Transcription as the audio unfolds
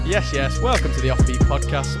Yes. Welcome to the Offbeat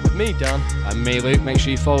Podcast with me, Dan. And me, Luke. Make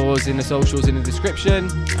sure you follow us in the socials in the description.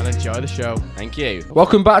 And enjoy the show. Thank you.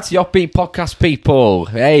 Welcome back to the Offbeat Podcast, people.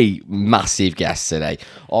 Hey, massive guest today.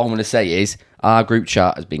 All I'm going to say is our group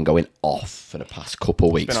chat has been going off for the past couple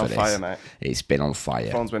of weeks. It's been on fire, mate. It's been on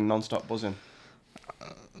fire. Phone's been non-stop buzzing.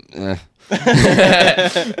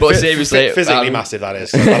 But seriously, physically massive that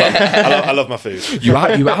is. I love my food. You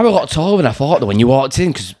are a lot taller than I thought though when you walked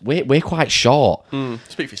in, because we're quite short.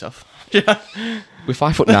 Speak for yourself. Yeah. We're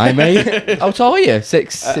 5'9", mate. How tall are you?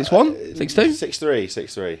 6'1", 6'2", 6'3",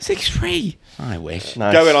 6'3". 6'3". I wish.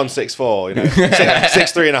 Nice. Going on 6'4", you know,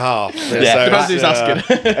 6'3 and a half. Yeah. Depends who's asking.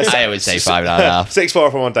 I always say 5.5. 6'4"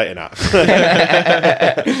 if I'm on dating app.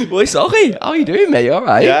 Well, sorry. How are you doing, mate? All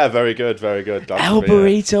right. Yeah, very good, very good. Glad El to be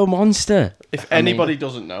here. Burrito Monster. If anybody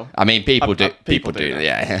doesn't know, I mean, people do. people do know.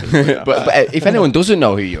 Yeah. Yeah. but if anyone doesn't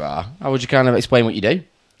know who you are, how would you kind of explain what you do?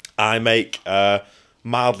 I make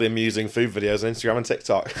mildly amusing food videos on Instagram and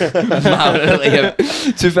TikTok.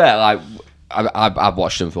 To be fair, like I've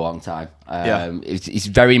watched them for a long time. It's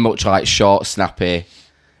very much like short, snappy,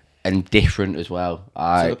 and different as well.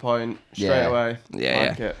 to the point, straight away.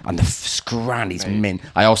 Yeah. It. And the scran is mint.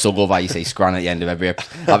 I also love how you say scran at the end of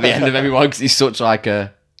every one, because it's such like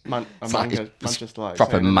a. Manchester like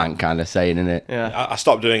proper saying, man kind of saying, isn't it? Yeah. I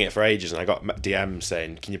stopped doing it for ages, and I got DMs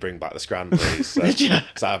saying, "Can you bring back the scran, please?"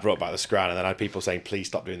 So I brought back the scran, and then I had people saying, "Please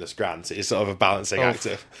stop doing the scran." So it's sort of a balancing act.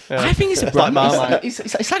 Yeah. I think it's a brand.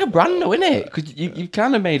 It's like a brand, though, isn't it? Because you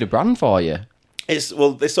kind of made a brand for you. It's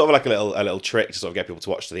sort of like a little trick to sort of get people to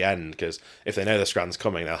watch to the end, because if they know the scran's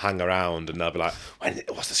coming, they'll hang around and they'll be like,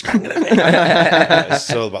 "What's the scran going to be?"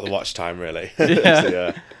 It's all about the watch time, really.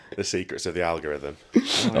 Yeah. The secrets of the algorithm.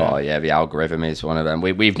 Oh yeah, the algorithm is one of them.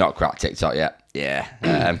 We've not cracked TikTok yet.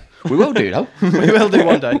 Yeah, we will do though. We will do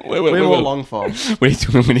one day. We will will. long form. We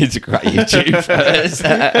need to crack YouTube first.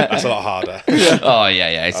 That's a lot harder. Oh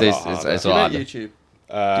yeah. It's a lot Do you harder. make YouTube?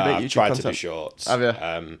 I've YouTube tried to do content? shorts. Have you?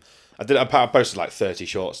 I posted like 30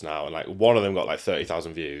 shorts now, and like one of them got like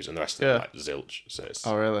 30,000 views, and the rest of them like zilch. So it's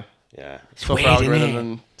Oh really? yeah. Tougher weird, algorithm innit?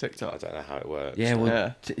 than I TikTok. don't know how it works. Yeah, well,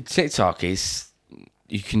 Yeah. TikTok is.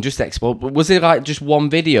 You can just explode. But was it like just one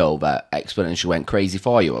video that exponentially went crazy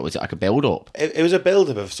for you, or was it like a build up? It was a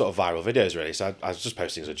build-up of sort of viral videos, really. So I was just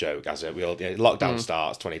posting as a joke, as we all, lockdown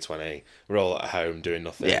starts 2020. We're all at home doing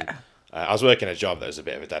nothing. Yeah. I was working a job that was a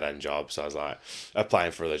bit of a dead-end job, so I was like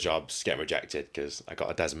applying for other jobs, getting rejected because I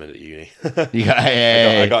got a Desmond at uni. You got,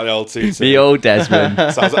 I got an old tutor. the old Desmond.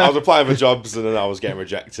 So I was applying for jobs, and then I was getting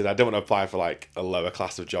rejected. I didn't want to apply for like a lower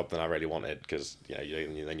class of job than I really wanted, because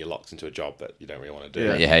then you're locked into a job that you don't really want to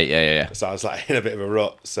do. Yeah. So I was like in a bit of a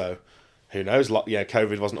rut. So who knows?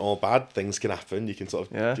 COVID wasn't all bad. Things can happen. You can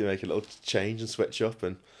sort of make a little change and switch up.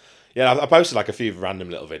 And I posted like a few random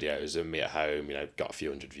little videos of me at home. Got a few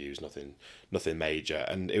hundred views, nothing major.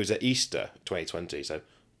 And it was at Easter 2020, so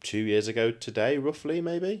 2 years ago today, roughly,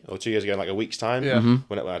 maybe, or 2 years ago in like a week's time. Yeah.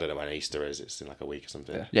 When I don't know when Easter is. It's in like a week or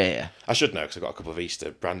something. Yeah. I should know because I've got a couple of Easter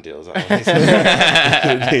brand deals.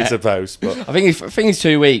 I need to post, but I think it's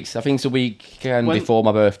 2 weeks. I think it's a weekend before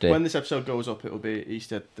my birthday. When this episode goes up, it will be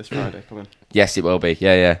Easter this Friday coming. Yes, it will be.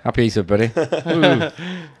 Yeah. Happy Easter, buddy. it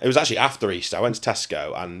was actually after Easter. I went to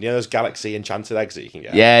Tesco, and those Galaxy Enchanted eggs that you can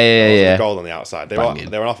get. Yeah. The gold on the outside. They were on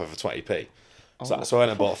offer for 20p. So I went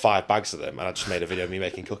and bought 5 bags of them, and I just made a video of me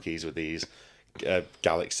making cookies with these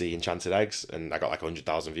Galaxy Enchanted eggs, and I got like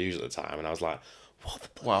 100,000 views at the time, and I was like,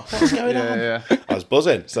 what's going on? Yeah. I was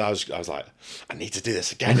buzzing, so I was like, I need to do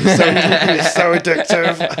this again. It's so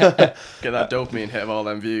addictive. Get that dopamine hit of all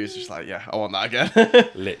them views. Just like, I want that again.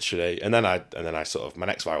 Literally, and then I sort of, my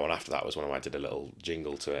next viral one after that was when I did a little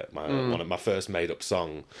jingle to it. One of my first made up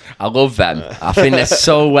song. I love them. I think they're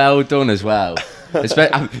so well done as well. Do you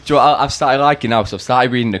know what I've started liking now? So I've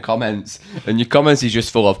started reading the comments, and your comments is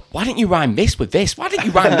just full of, why didn't you rhyme this with this? Why didn't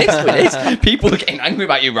you rhyme this with this? People are getting angry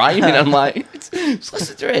about you rhyming. I'm like, just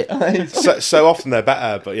listen to it. So often they're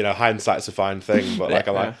better, but hindsight's a fine thing. But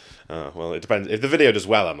it depends. If the video does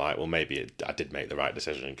well, I might. Well, maybe I did make the right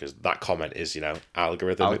decision, because that comment is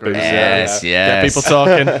algorithm. Yes. Get people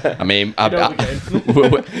talking. I mean,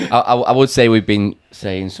 I would say we've been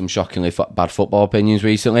saying some shockingly bad football opinions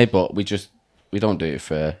recently, but we don't do it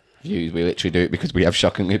for views. We literally do it because we have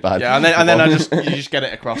shockingly bad. Yeah, and then you just get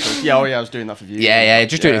it across. I was doing that for views. Yeah,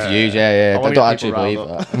 just do it for views. Yeah. I don't actually believe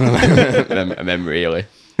that. And then really.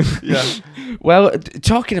 Yeah. Well,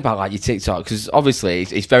 talking about like your TikTok, because obviously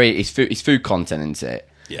it's food content, isn't it?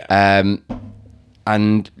 Yeah.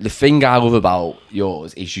 And the thing I love about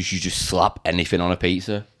yours is you just slap anything on a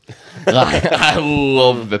pizza. Like, I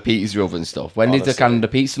love the pizza oven stuff. When did Honestly. the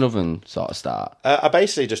pizza oven sort of start? I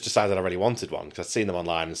basically just decided I really wanted one because I'd seen them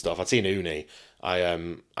online and stuff. I'd seen Uni. I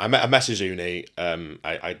messaged Uni.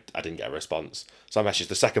 I didn't get a response, so I messaged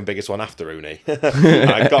the second biggest one after Uni.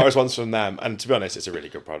 I got a response from them, and to be honest, it's a really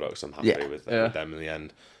good product. So I'm happy with them in the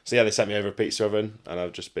end. So yeah, they sent me over a pizza oven, and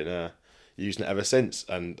I've just been using it ever since.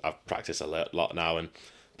 And I've practiced a lot now, and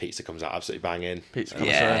pizza comes out absolutely banging. Pizza comes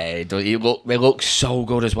Yeah, they look so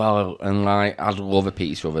good as well, and like I love a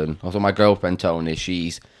pizza oven. Also, my girlfriend Tony,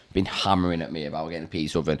 she's been hammering at me about getting a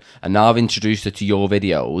pizza oven, and now I've introduced her to your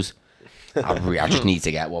videos. I just need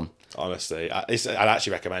to get one. Honestly, I'd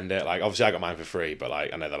actually recommend it. Like, obviously, I got mine for free, but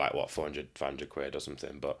like, I know they're like what 400, 500 quid or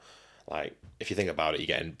something. But like, if you think about it, you're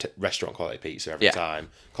getting restaurant quality pizza every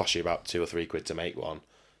time. Costs you about 2 or 3 quid to make one.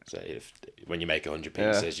 So when you make 100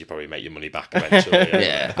 pizzas, you probably make your money back eventually.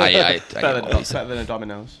 Yeah, I better than a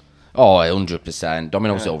Domino's. Oh, 100%.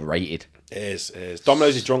 Domino's is overrated. It is.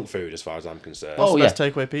 Domino's is drunk food as far as I'm concerned. What's the best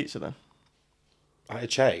takeaway pizza then? A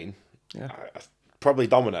chain. Yeah. Probably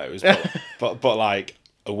Domino's, but like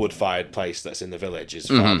a wood-fired place that's in the village is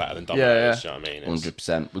far better than Domino's. You know what I mean?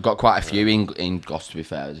 100%. We've got quite a few in Gloucester, to be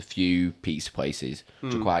fair. There's a few pizza places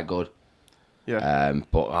which are quite good. Yeah.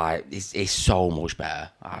 But like, it's so much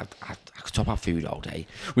better. I could talk about food all day.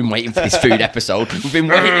 We've been waiting for this food episode. We've been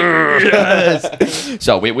waiting. Yes.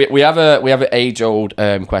 So we have an age-old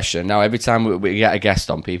question. Now, every time we get a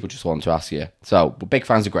guest on, people just want to ask you. So, we're big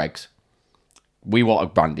fans of Greg's. We want a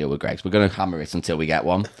brand deal with Greg's. We're going to hammer it until we get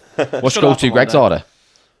one. What's your go-to Greg's order?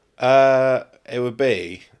 It would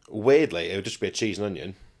be, weirdly, it would just be a cheese and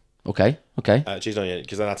onion. Okay. Cheese and onion,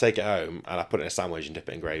 because then I take it home and I put it in a sandwich and dip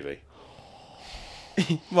it in gravy.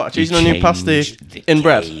 What, cheese and onion pasty in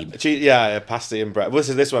bread? Pasty in bread.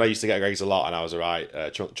 This one I used to get at Greg's a lot, and I was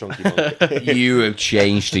alright. Chunky monkey. You have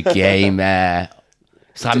changed the game there.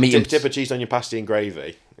 It's like meeting... Dip a cheese and onion pasty in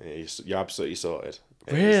gravy. You're absolutely sorted.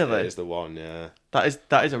 Really? It is the one, yeah.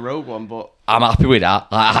 That is a rogue one, but I'm happy with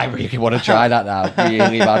that. Like, I really want to try that now,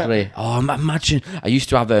 really badly. Oh, imagine. I used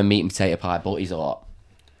to have a meat and potato pie butties a lot.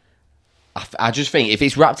 I just think if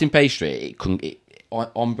it's wrapped in pastry, it couldn't...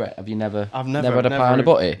 on bread, have you never? I've never had a pie and a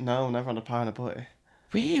butty. No, never had a pie and a butty.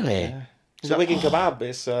 Really? Yeah. It's a Wigan kebab.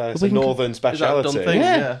 It's a Wigan northern speciality. Is that a done thing?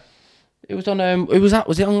 Yeah. It was on.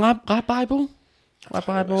 Was it on Lab Bible? Lab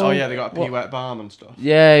Bible. Oh yeah, they got a pea-wet balm and stuff.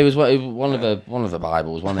 Yeah, it was one of the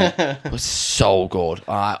Bibles, wasn't it? It was so good.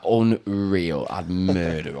 Unreal. I'd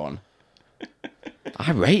murder on.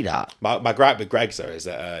 I rate that. My gripe with Greg's though is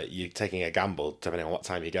that you're taking a gamble depending on what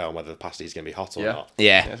time you go and whether the pasty is going to be hot or not.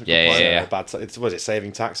 Yeah. Was it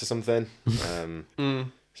saving tax or something? So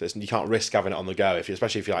you can't risk having it on the go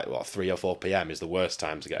especially if you're like 3 or 4 p.m. is the worst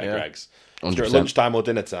time to get a Greg's. If you're at lunchtime or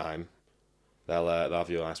dinner time, they'll have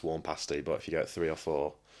you a nice warm pasty. But if you go at 3 or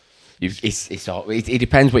 4, it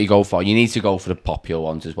depends what you go for. You need to go for the popular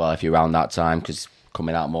ones as well if you're around that time because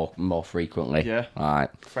coming out more frequently. Yeah. All right.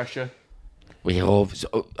 Fresher. All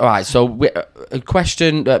right. So a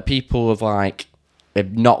question that people have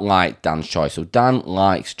not liked Dan's choice. So Dan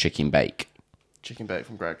likes chicken bake. Chicken bake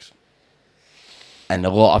from Greg's. And a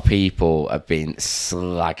lot of people have been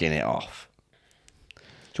slagging it off.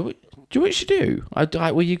 Do you know what you should do?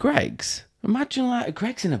 Like with your Greg's. Imagine like a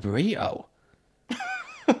Greg's in a burrito.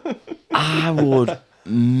 I would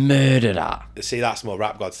murder that. See, that's more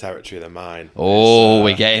Rap God's territory than mine. Oh,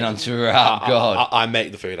 we're getting onto Rap God. I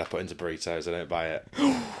make the food I put into burritos. I don't buy it.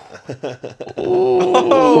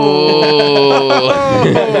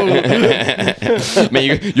 I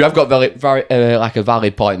mean, you have got very like a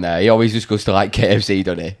valid point there. He always just goes to like KFC,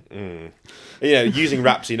 doesn't he? Using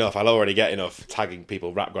raps enough, I'll already get enough tagging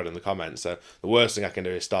people Rap God in the comments. So the worst thing I can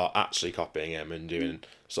do is start actually copying him and doing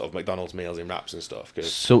sort of McDonald's meals in raps and stuff.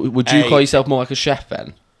 So would you call yourself more like a chef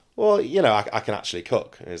then? Well, I can actually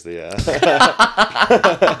cook. Is the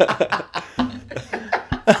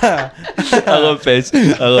I love this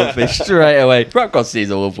straight away. Rap God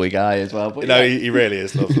sees a lovely guy as well. But he really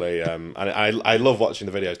is lovely. And I love watching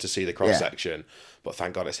the videos to see the cross section. But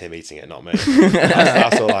thank God it's him eating it, not me.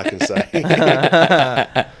 That's all I can say.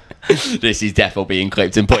 This is definitely being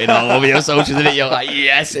clipped and put in all over your socials, and you're like,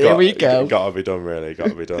 yes, here we go. Gotta be done, really.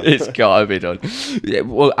 Gotta be done. It's gotta be done. Yeah,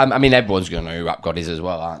 well, I mean, everyone's gonna know who Rap God is as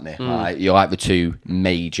well, aren't they? Like, you're like the two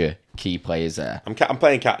major key players there. I'm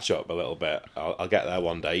playing catch up a little bit. I'll get there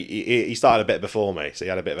one day. He started a bit before me, so he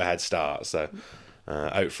had a bit of a head start. So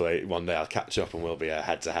hopefully one day I'll catch up and we'll be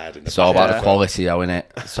head to head. It's all about the quality, though, isn't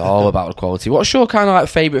it? It's all about the quality. What's your kind of like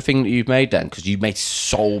favourite thing that you've made then? Because you've made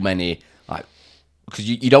so many, like, because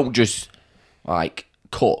you don't just like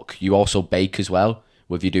cook, you also bake as well.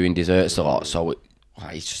 With you doing desserts a lot, so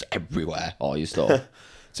it's just everywhere. All your stuff.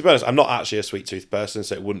 To be honest, I'm not actually a sweet tooth person,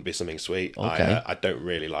 so it wouldn't be something sweet. Okay. I don't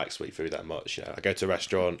really like sweet food that much. You know, I go to a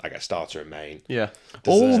restaurant, I get starter and main. Yeah.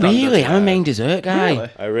 Oh, Dessert. really? I'm a main dessert guy. Really?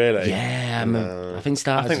 Oh, really? Yeah, I think I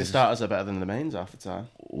starters. think the starters are better than the mains half the time.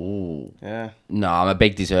 Ooh. Yeah. No, I'm a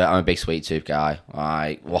big dessert. I'm a big sweet tooth guy.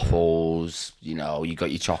 Like waffles, you know, you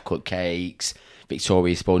got your chocolate cakes,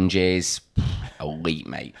 Victoria sponges. Elite,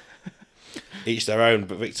 mate. Each their own,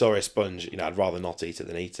 but Victoria Sponge, you know, I'd rather not eat it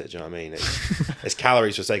than eat it. Do you know what I mean? It's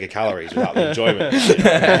calories for sake of calories without the enjoyment. You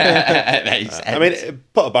know? I mean,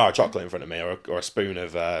 put a bar of chocolate in front of me or a spoon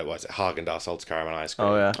of, Haagen-Dazs salted caramel ice cream.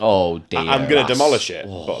 Oh, yeah. Oh, dear. I'm going to demolish it,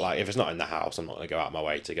 but like if it's not in the house, I'm not going to go out of my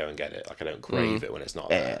way to go and get it. Like I don't crave it when it's not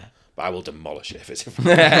there. But I will demolish it if it's in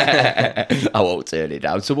front of me. I won't turn it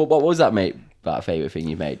down. So what was that, mate? That favourite thing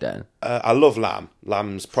you made then? I love lamb.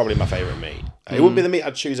 Lamb's probably my favourite meat. It wouldn't be the meat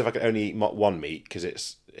I'd choose if I could only eat one meat because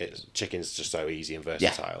it's chicken's just so easy and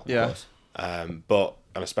versatile. Yeah. But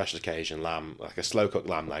on a special occasion, lamb, like a slow cooked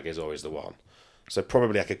lamb leg, is always the one. So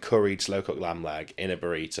probably like a curried slow cooked lamb leg in a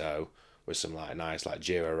burrito with some like nice like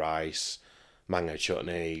jeera rice, mango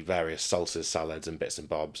chutney, various salsas, salads, and bits and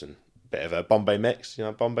bobs, and bit of a Bombay mix. You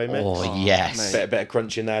know, Bombay mix. Oh, yes. Bit of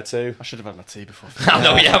crunch in there too. I should have had my tea before. I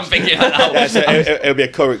know, yeah, I'm thinking about that. Yeah, so it'll be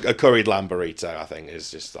a curried lamb burrito. I think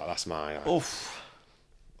is just that's mine. Oof.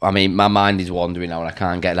 I mean, my mind is wandering now and I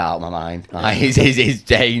can't get that out of my mind. Like, it's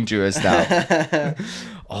dangerous now.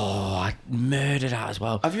 Oh, I murdered that as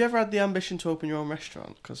well. Have you ever had the ambition to open your own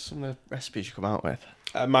restaurant? Because some of the recipes you come out with.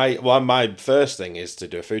 My first thing is to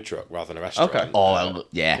do a food truck rather than a restaurant. Okay. Oh,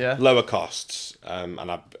 yeah. Yeah. Lower costs, and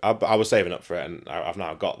I was saving up for it, and I've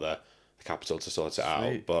now got the capital to sort it out.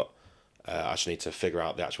 Sweet. But I just need to figure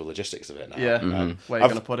out the actual logistics of it now. Yeah. Where you're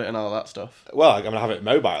going to put it and all that stuff. Well, I'm going to have it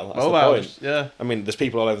mobile. That's the Mobile, point. yeah. I mean, there's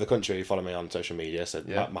people all over the country who follow me on social media, so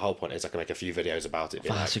Yeah. my whole point is I can make a few videos about it.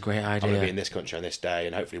 That's a great I'm going to idea. be in this country on this day,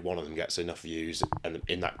 and hopefully one of them gets enough views and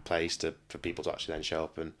in that place for people to actually then show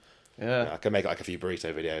up and. Yeah. I can make like a few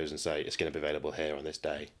burrito videos and say it's going to be available here on this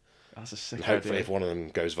day. That's a sick And hopefully, idea. if one of them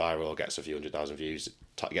goes viral or gets a few 100,000 views,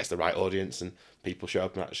 it gets the right audience and people show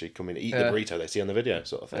up and actually come in and eat the burrito they see on the video,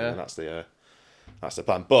 sort of thing. Yeah. And that's the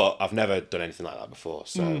plan. But I've never done anything like that before,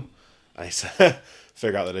 so I need to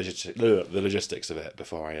figure out the logistics of it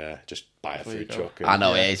before I just buy a food truck. I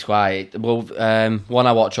know, it's quite... Well, one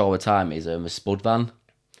I watch all the time is a Spud Van.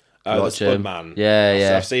 The watch Spud him. Man.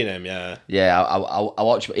 Yeah. I've seen him. Yeah. Yeah, I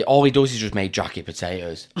watch... All he does is just make jacket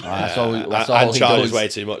potatoes. That's all and he charges does. way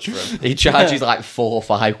too much for him. He charges like 4 or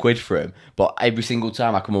 5 quid for him. But every single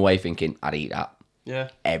time I come away thinking, I'd eat that. Yeah.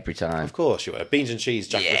 Every time. Of course, you would. Beans and cheese,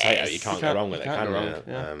 jacket Yes. potato. You can't go wrong with it, can't can go you? wrong,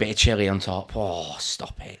 yeah. Bit of chilli on top. Oh,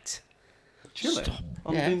 stop it. Chili?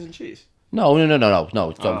 On Yeah. beans and cheese? No.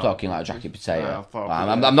 I'm talking like a jacket potato. Oh,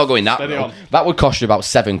 I'm not going that Steady low. on. That would cost you about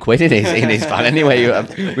 7 quid in his van anyway,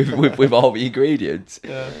 with all the ingredients.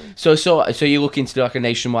 Yeah. So you're looking to do like a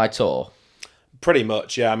nationwide tour? Pretty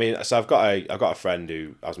much, yeah. I mean, so I've got a friend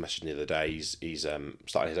who I was messaging the other day. He's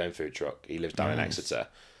starting his own food truck. He lives down in Exeter.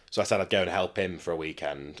 So I said I'd go and help him for a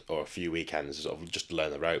weekend or a few weekends, sort of just to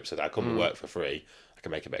learn the ropes. So that I come and work for free. I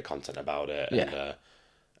can make a bit of content about it. Yeah.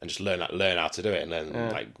 And just learn how to do it and learn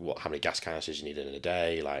like how many gas canisters you need in a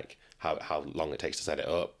day, like how long it takes to set it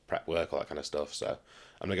up, prep work, all that kind of stuff. So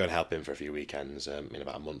I'm gonna go and help him for a few weekends in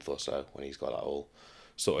about a month or so when he's got that all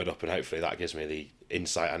sorted up, and hopefully that gives me the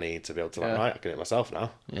insight I need to be able to right, I can do it myself now.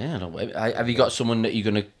 Yeah. Have you got someone that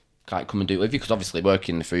you're gonna like come and do it with you? Because obviously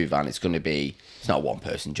working in the food van, it's not a one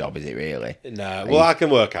person job, is it really? No, well I can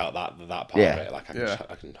work out that part Yeah. of it. Like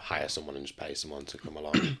I can hire someone and just pay someone to come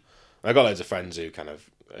along. I've got loads of friends who kind of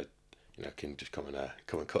can just come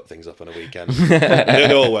and cut things up on a weekend.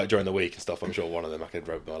 They all work during the week and stuff. I'm sure one of them I could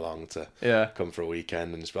rope them along to come for a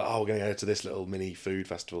weekend and just be like, we're going to go to this little mini food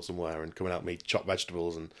festival somewhere and come and help me chop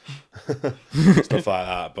vegetables and stuff like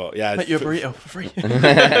that. But yeah, Make you a burrito for free.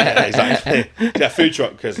 yeah, exactly. Yeah, food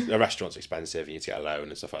truck, because a restaurant's expensive. You need to get a loan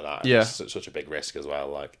and stuff like that. Yeah. It's such a big risk as well.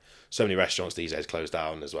 Like so many restaurants these days close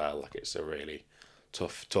down as well. Like it's a really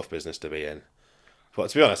tough business to be in. But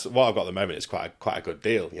to be honest, what I've got at the moment is quite a good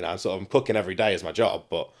deal. You know, I'm cooking every day as my job,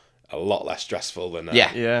 but a lot less stressful than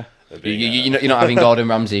Yeah. than being, You're not having Gordon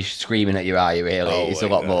Ramsay screaming at your eye, really. It's a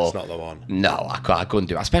lot more. It's not the one. No, I couldn't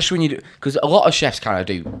do it. Especially when you do, because a lot of chefs kind of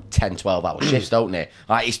do 10, 12 hour shifts, don't they?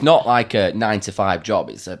 Like, it's not like a 9 to 5 job.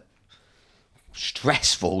 It's a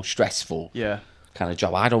stressful Yeah. kind of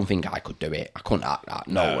job. I don't think I could do it. I couldn't act that.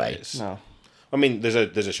 No way. No. I mean, there's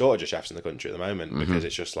a shortage of chefs in the country at the moment because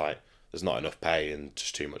it's just like there's not enough pay and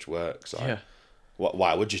just too much work. So Yeah.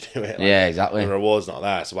 why would you do it? Like, Yeah, exactly. The reward's not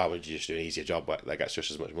there, so why would you just do an easier job that gets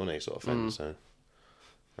just as much money, sort of thing? So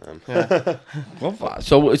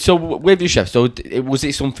So with your chef, was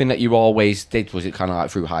it something that you always did? Was it kind of like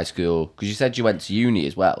through high school? Because you said you went to uni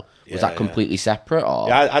as well. Was that completely separate, or?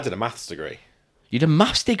 Yeah, I did a maths degree. You did a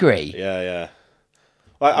maths degree? Yeah.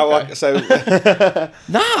 So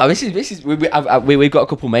No, this is we've got a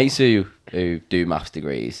couple mates who do maths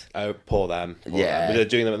degrees. oh, poor them. Yeah. But they're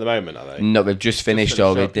doing them at the moment, are they? No, we've just finished.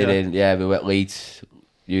 finished We up, did we were at Leeds,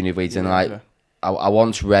 Uni of Leeds, and like I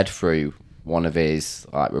once read through one of his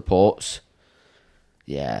like reports.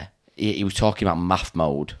 Yeah, he was talking about math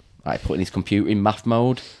mode, like putting his computer in math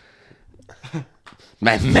mode.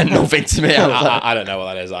 Meant nothing to me. I don't know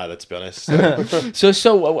what that is either, to be honest.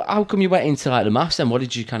 So how come you went into like the maths then? What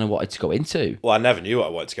did you kind of wanted to go into? Well, I never knew what I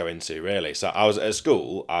wanted to go into, really. So I was at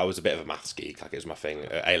school, I was a bit of a maths geek, like it was my thing.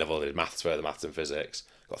 At A level, I did maths further, maths and physics.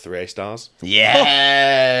 Got 3 A stars.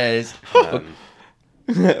 Yes.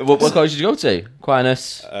 What college did you go to?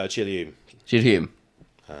 Aquinas? Chilium. Chilium.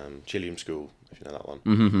 Chilium School, if you know that one.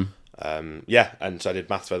 Mm-hmm. Yeah, and so I did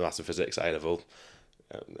maths further, maths and physics at A level.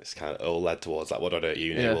 It's kind of all led towards like, what do I do at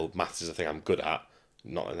uni? Yeah. Well, maths is the thing I'm good at,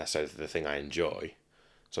 not necessarily the thing I enjoy.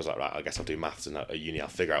 So I was like, right, I guess I'll do maths, and at uni I'll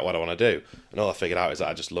figure out what I want to do. And all I figured out is that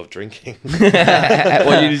I just love drinking. What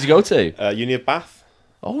uni did you go to? Uni of Bath.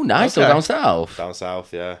 Oh, nice. So Okay. down south. Down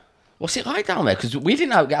south, yeah. What's it like down there? Because we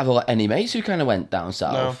didn't have any mates who kind of went down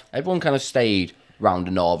south. No. Everyone kind of stayed round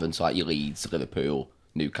the northern, so like your Leeds, Liverpool,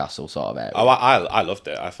 Newcastle sort of area. Oh, I loved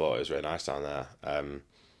it. I thought it was really nice down there.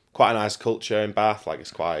 Quite a nice culture in Bath. Like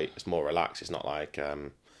it's more relaxed. It's not like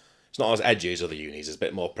it's not as edgy as other unis. It's a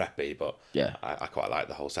bit more preppy, but Yeah. I quite like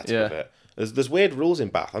the whole setup Yeah. of it. There's weird rules in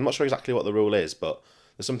Bath. I'm not sure exactly what the rule is, but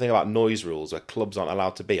there's something about noise rules where clubs aren't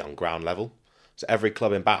allowed to be on ground level. So every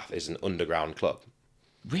club in Bath is an underground club.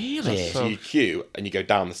 Really? So you queue and you go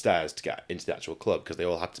down the stairs to get into the actual club because they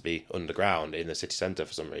all had to be underground in the city centre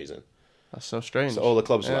for some reason. That's so strange. So all the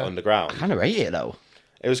clubs were like, underground. I kind of rate it though.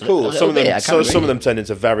 It was cool. A Some of little them, bit, I kinda some of rate them turned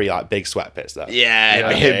into very like big sweat pits though. Yeah,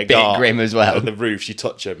 Like, bit grim as well. And the roofs, you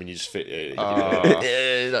touch them and you just fit. Not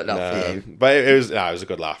for you. But it was a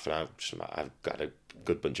good laugh, and I've got a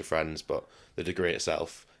good bunch of friends. But the degree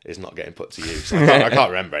itself is not getting put to use. I can't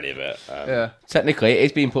remember any of it. Yeah. Technically,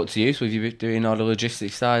 it's been put to use with you doing all the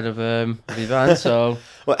logistics side of the van. So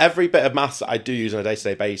Well, every bit of maths that I do use on a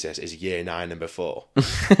day-to-day basis is year 9 and before.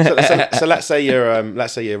 so let's say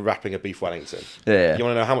you're wrapping a beef Wellington. Yeah. You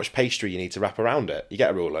want to know how much pastry you need to wrap around it. You get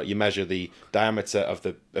a ruler. You measure the diameter of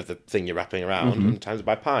the thing you're wrapping around and times it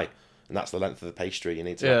by pi. And that's the length of the pastry you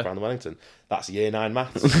need to wrap around the Wellington. That's year 9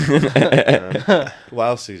 maths. What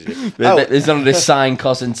else is it? there's none of this sine,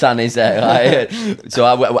 cos, and tan, is there? Like, so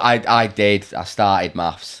I started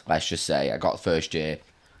maths. Let's just say I got first year,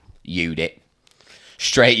 U'd it.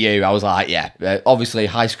 Straight U. I was like, obviously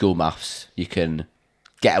high school maths, you can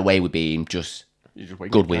get away with being just You just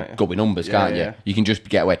wing good it, with can't you? good with numbers, can't you? yeah. You can just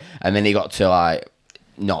get away. And then it got to like,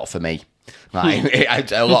 not for me.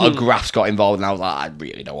 Like a lot of graphs got involved, and I was like, I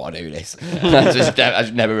really don't want to do this. I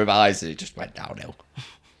just never revised it. It just went downhill.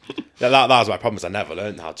 Yeah, that was my problem. Is I never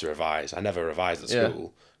learned how to revise. I never revised at Yeah.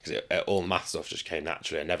 school because all the math stuff just came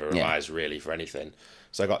naturally. I never revised really for anything.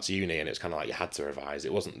 So I got to uni and it was kind of like you had to revise.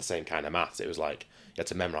 It wasn't the same kind of maths. It was like you had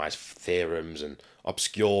to memorise theorems and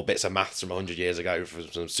obscure bits of maths from 100 years ago from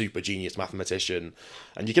some super genius mathematician.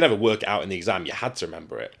 And you could never work it out in the exam. You had to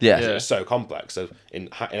remember it. Yeah. Because it was so complex. So in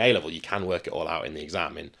A level, you can work it all out in the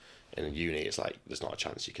exam. In uni, it's like there's not a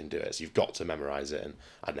chance you can do it. So you've got to memorise it. And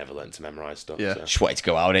I'd never learned to memorise stuff. Yeah. So. Just wanted to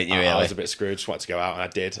go out, didn't you? Really? I was a bit screwed. Just wanted to go out, and I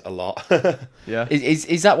did a lot. Yeah.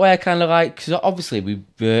 Is that where kind of like, because obviously we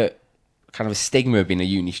kind of a stigma of being a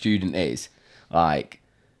uni student is like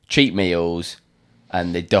cheap meals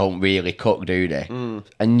and they don't really cook, do they?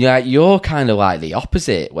 And you're kind of like the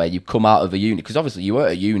opposite, where you come out of a uni, because obviously you were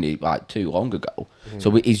at uni like too long ago.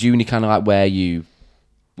 So is uni kind of like where you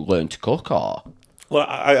learn to cook, or? Well,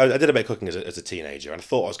 I did a bit of cooking as a teenager, and I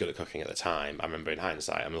thought I was good at cooking at the time. I remember in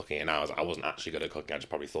hindsight, I'm looking at it now, I wasn't actually good at cooking. I just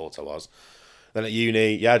probably thought I was. Then at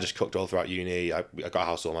uni, I just cooked all throughout uni. I got a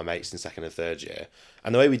house with all my mates in 2nd and 3rd year.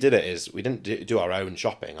 And the way we did it is we didn't do our own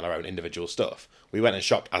shopping and our own individual stuff. We went and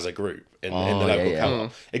shopped as a group in the local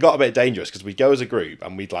co-op. It got a bit dangerous because we'd go as a group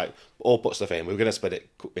and we'd like all put stuff in. We were going to split it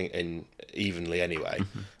in evenly anyway.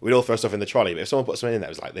 We'd all throw stuff in the trolley, but if someone put something in there,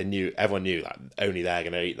 it was like everyone knew like only they're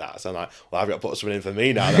going to eat that. So I'm like, well, I've got to put something in for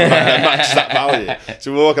me now that matches that value.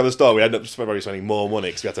 So we walk out the store, we end up probably spending more money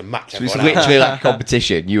because we had to match So it's everyone else. literally like a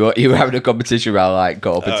competition. You were having a competition around like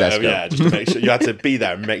go up and Tesco. Yeah, just to make sure you had to be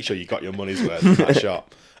there and make sure you got your money's worth in that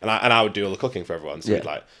shop. And I would do all the cooking for everyone. So we'd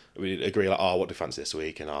like we'd agree like, oh, what do you fancy this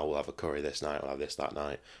week? And we'll have a curry this night, we'll have this that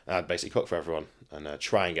night. And I'd basically cook for everyone and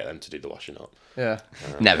try and get them to do the washing up. Yeah.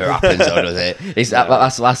 Never happens, though, does it?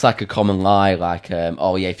 That's like a common lie. Like,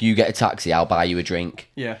 oh yeah, if you get a taxi, I'll buy you a drink.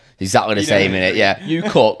 Yeah. Exactly the same in it. Yeah, you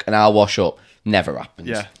cook and I'll wash up. Never happens.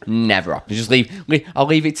 Yeah. Never happens. Just I'll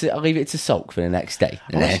leave it to soak for the next day.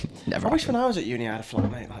 And then never. I wish when I was at uni, I had a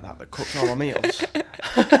flatmate like that cooked all my meals.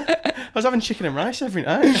 I was having chicken and rice every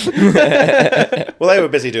night. Well, they were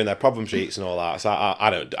busy doing their problem sheets and all that, so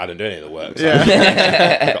I don't do any of the work. So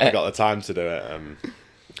Yeah. I got the time to do it.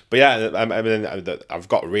 But yeah, I mean, I've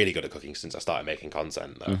got really good at cooking since I started making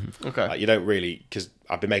content. Though. Mm-hmm. Okay. Like, you don't really, because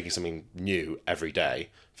I've been making something new every day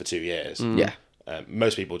for 2 years. Yeah.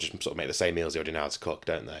 Most people just sort of make the same meals they already know how to cook,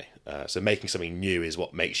 don't they? So making something new is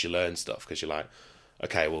what makes you learn stuff, because you're like,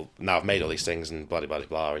 okay, well, now I've made all these things and blah, blah, blah,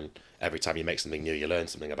 blah, and every time you make something new, you learn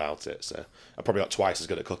something about it. So I've probably got twice as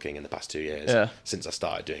good at cooking in the past 2 years since I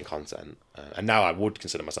started doing content. And now I would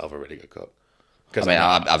consider myself a really good cook. I mean,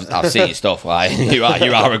 I've seen your stuff. Like, you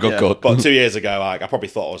are a good cook. But 2 years ago, like, I probably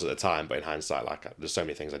thought I was at the time, but in hindsight, like, there's so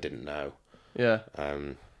many things I didn't know. Yeah.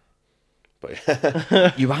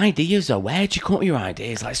 But Your ideas, though, where'd you come up with your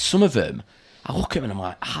ideas? Like, some of them, I look at them and I'm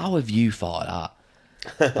like, how have you thought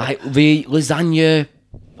that? Like, the lasagna,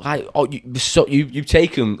 like, you've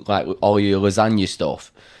taken, like, all your lasagna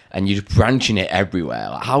stuff and you're just branching it everywhere.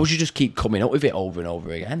 Like, how would you just keep coming up with it over and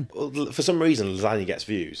over again? well, for some reason, lasagna gets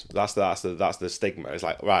views. That's the stigma. It's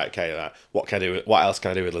like, right, okay, what else can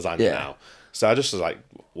I do with lasagna now? So I just was like,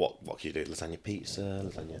 what can you do? Lasagna pizza,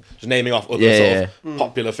 lasagna. Just naming off other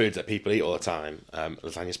popular foods that people eat all the time.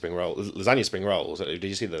 Lasagna spring rolls. Did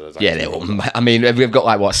you see the lasagna? Yeah, I mean, we've got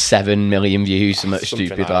like, what, 7 million views, something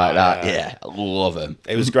stupid like that. Yeah, I love them.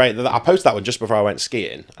 It was great. I posted that one just before I went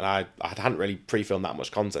skiing, and I hadn't really pre-filmed that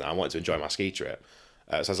much content. I wanted to enjoy my ski trip.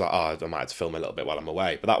 So I was like, I might have to film a little bit while I'm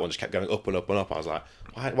away. But that one just kept going up and up and up. I was like,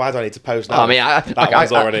 why do I need to post now? I mean,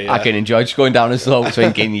 I can enjoy just going down the slope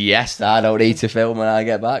thinking, yes, I don't need to film when I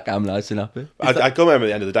get back. I'm nice and happy. I'd come home at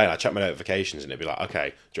the end of the day and I'd check my notifications and it'd be like,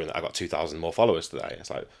 okay, during that I got 2,000 more followers today. It's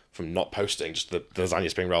like, from not posting, just the lasagna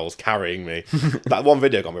spring rolls carrying me. That one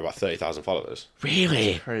video got me about 30,000 followers.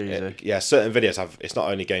 Really? Crazy. Yeah, certain videos it's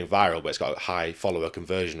not only going viral, but it's got a high follower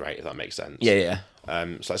conversion rate, if that makes sense. Yeah. So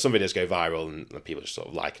like some videos go viral and people just sort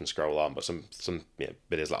of like and scroll on, but some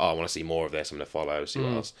videos like, I want to see more of this, I'm going to follow, see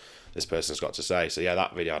what else this person's got to say. So yeah,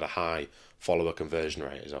 that video had a high follower conversion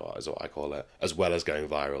rate, is what I call it, as well as going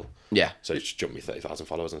viral. Yeah. So it just jumped me 30,000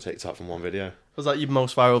 followers on TikTok from one video. Was that your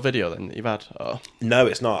most viral video then that you've had? Oh. No,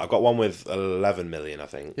 it's not. I've got one with 11 million, I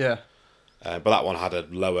think. Yeah. But that one had a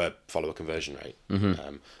lower follower conversion rate.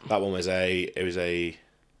 That one was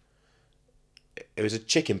it was a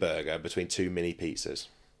chicken burger between 2 mini pizzas.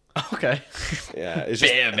 Okay. Yeah, it's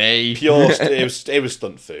just Bit of me. pure. It was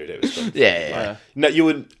stunt food. It was stunt food. Yeah. No, you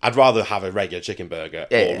wouldn't. I'd rather have a regular chicken burger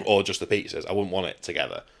or just the pizzas. I wouldn't want it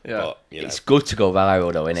together. Yeah. But It's good to go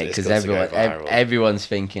viral though, isn't it? It's Because good to go viral. everyone's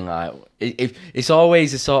thinking like, if it's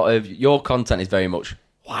always a sort of, your content is very much,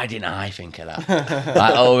 why didn't I think of that?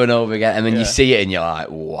 Like over and over again, and then you see it and you're like,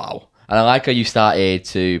 wow. And I like how you started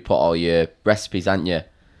to put all your recipes, haven't you,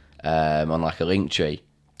 on like a link tree.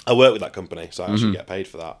 I work with that company, so I actually get paid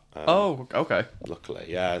for that. Oh, okay. Luckily,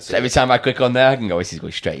 yeah. So every time I click on there, I can go, this is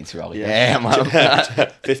going straight into rolling. Yeah, man.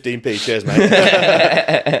 15p, cheers, mate.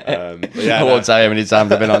 But yeah, I won't say how many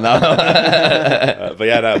times I've been on that. but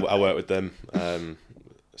yeah, no, I work with them.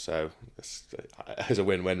 So it's a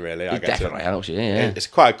win-win, really. Definitely, I know what you mean, yeah. It's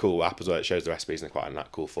quite a cool app as well. It shows the recipes in quite a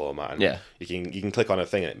cool format. And yeah. You can click on a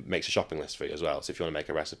thing and it makes a shopping list for you as well. So if you want to make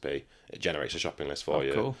a recipe, it generates a shopping list for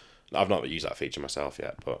you. Cool. I've not used that feature myself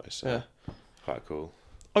yet, but it's quite cool.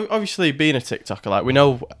 Obviously, being a TikToker, like, we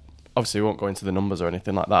know, obviously we won't go into the numbers or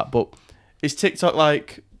anything like that, but is TikTok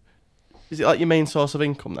is it like your main source of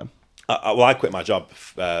income then? Well, I quit my job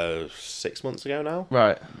 6 months ago now.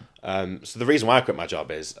 Right. So the reason why I quit my job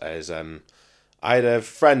is I had a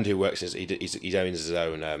friend who works he owns his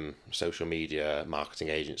own social media marketing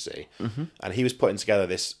agency, and he was putting together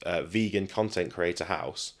this vegan content creator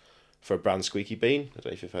house for a brand, Squeaky Bean. I don't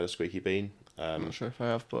know if you've heard of Squeaky Bean. I'm not sure if I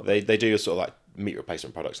have, but they do sort of like meat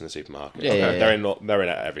replacement products in the supermarket. Yeah. They're in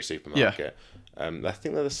every supermarket. I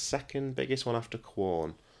think they're the second biggest one after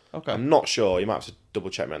Quorn. Okay. I'm not sure. You might have to double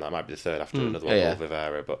check me on that. It might be the third after another one called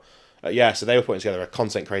Vivera. But so they were putting together a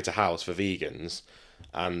content creator house for vegans,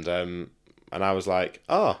 and I was like,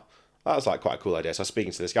 that was like quite a cool idea. So I was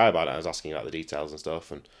speaking to this guy about it, and I was asking about the details and stuff,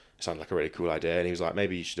 and it sounded like a really cool idea. And he was like,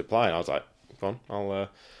 maybe you should apply. And I was like, come on,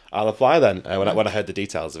 I'll apply then. When I heard the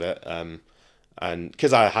details of it, and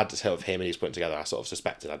because I had to help him and he's putting together, I sort of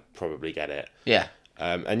suspected I'd probably get it. Yeah.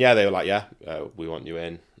 And they were like, we want you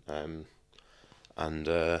in. And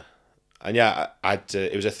yeah,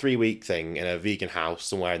 it was a 3-week thing in a vegan house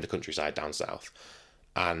somewhere in the countryside down south,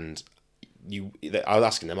 and I was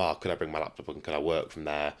asking them, could I bring my laptop and could I work from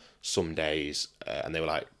there some days? And they were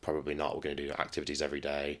like, probably not. We're going to do activities every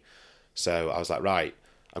day. So I was like, right,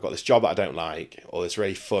 I've got this job that I don't like, or this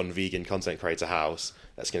really fun vegan content creator house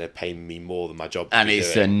that's going to pay me more than my job. And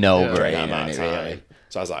it's a no-brainer, really.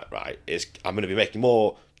 So I was like, right, I'm going to be making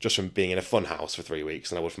more just from being in a fun house for 3 weeks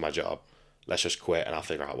than I would from my job. Let's just quit and I'll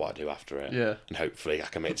figure out what I do after it. Yeah. And hopefully I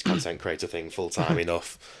can make this content creator thing full-time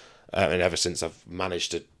enough. And ever since, I've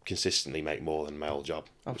managed to consistently make more than my old job,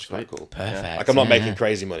 which is quite cool. Perfect. Like, I'm not making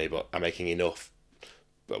crazy money, but I'm making enough,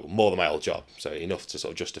 more than my old job. So enough to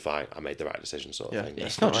sort of justify I made the right decision sort of thing.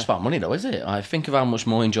 It's not just about money though, is it? I think of how much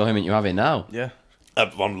more enjoyment you're having now. Yeah.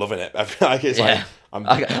 I'm loving it. Like, it's like,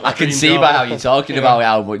 I can see by how you're talking about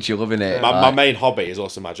how much you're loving it. My main hobby is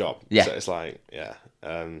also my job. Yeah. So it's like,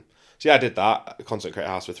 so yeah, I did that, content creator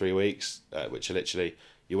house for 3 weeks, which are literally,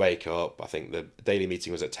 you wake up, I think the daily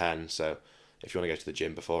meeting was at 10, so if you want to go to the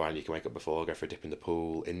gym beforehand, you can wake up before, go for a dip in the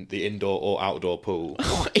pool, in the indoor or outdoor pool.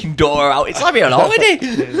 Indoor or out, it's like being on holiday.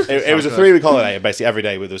 It was a 3-week holiday, and basically every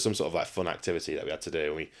day there was some sort of like fun activity that we had to do,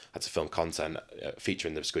 and we had to film content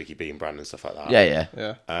featuring the Squeaky Bean brand and stuff like that.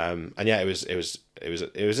 Yeah. And yeah, it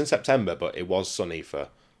was in September, but it was sunny for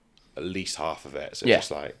at least half of it. So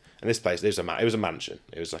just like, and this place, it was a mansion.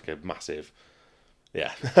 It was like a massive,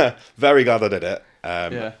 very glad I did it.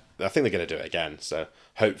 I think they're going to do it again. So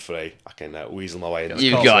hopefully I can weasel my way in.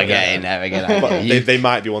 You've got to get in there again. But they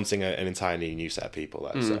might be wanting an entirely new set of people.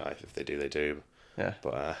 So if they do, they do. Yeah.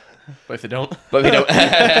 But if they don't,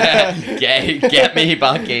 get me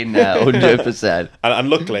back in there, 100%. And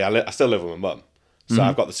luckily, I still live with my mum, so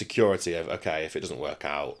I've got the security of if it doesn't work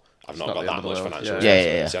out, I've not got that much financial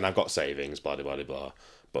responsibility, and I've got savings, blah blah blah blah.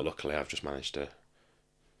 But luckily, I've just managed to.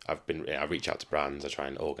 I reach out to brands, I try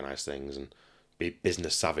and organise things and be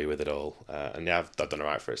business savvy with it all, and I've done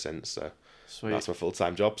alright for it since. So. Sweet. That's my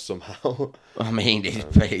full-time job somehow. I mean,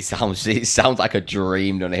 it sounds like a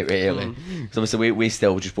dream, doesn't it, really? So obviously we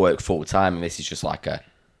still just work full-time, and this is just like a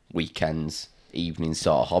weekends, evening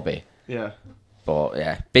sort of hobby. Yeah. But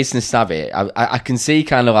yeah, business savvy. I can see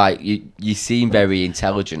kind of like you seem very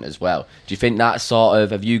intelligent as well. Do you think that sort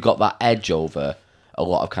of, have you got that edge over a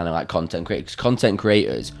lot of kind of like content creators? Content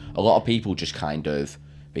creators, a lot of people just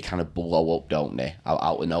they kind of blow up, don't they,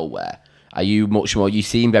 out of nowhere. Are you much more? You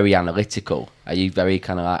seem very analytical. Are you very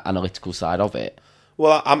kind of like analytical side of it?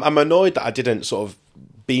 Well, I'm annoyed that I didn't sort of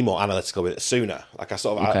be more analytical with it sooner. Like I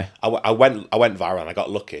went viral and I got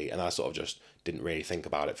lucky, and I sort of just didn't really think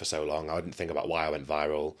about it for so long. I didn't think about why I went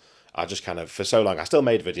viral. I just kind of, for so long, I still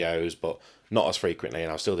made videos, but not as frequently, and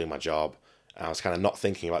I was still doing my job. And I was kind of not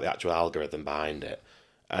thinking about the actual algorithm behind it.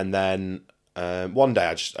 And then one day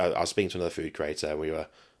I was speaking to another food creator, and we were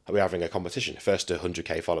having a competition, first to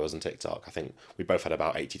 100k followers on TikTok. I think we both had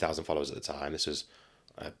about 80,000 followers at the time. This was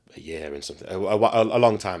a year and something, a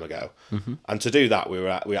long time ago. Mm-hmm. And to do that,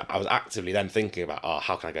 I was actively then thinking about,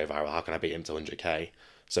 how can I go viral? How can I beat him to 100k?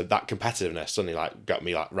 So that competitiveness suddenly got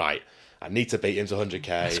me right, I need to beat him to 100k.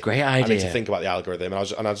 That's a great idea. I need to think about the algorithm.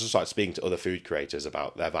 And I just started speaking to other food creators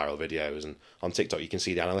about their viral videos. And on TikTok, you can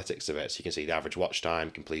see the analytics of it. So you can see the average watch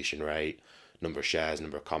time, completion rate, number of shares,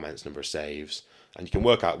 number of comments, number of saves. And you can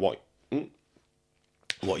work out what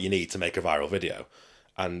you need to make a viral video,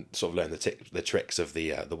 and sort of learn the tricks of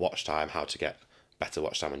the watch time, how to get better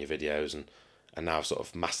watch time on your videos, and now I've sort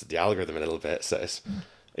of mastered the algorithm a little bit. So it's,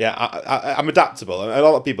 I'm adaptable. A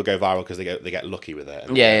lot of people go viral because they get lucky with it.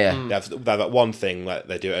 And they have that one thing that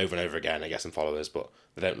they do it over and over again. They get some followers, but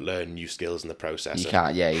they don't learn new skills in the process.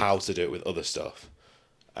 How to do it with other stuff.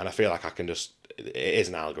 And I feel like I can just. It is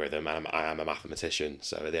an algorithm, and I am a mathematician.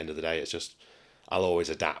 So at the end of the day, it's just. I'll always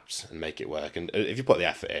adapt and make it work. And if you put the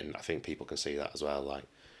effort in, I think people can see that as well. Like,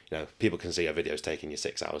 people can see a video's taking you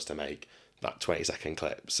 6 hours to make that 20-second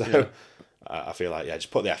clip. So I feel like,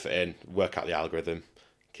 just put the effort in, work out the algorithm,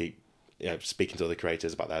 keep speaking to other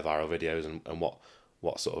creators about their viral videos and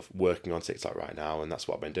what sort of working on TikTok right now. And that's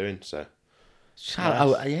what I've been doing. So. I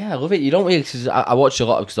love it. You don't really, because I watch a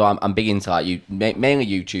lot of, because I'm big into like mainly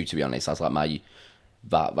YouTube, to be honest. That's like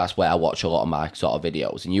that's where I watch a lot of my sort of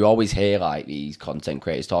videos, and you always hear like these content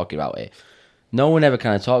creators talking about it. No one ever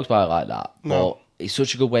kind of talks about it like that. No. But it's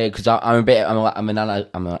such a good way, because I'm an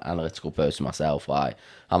analytical person myself. Like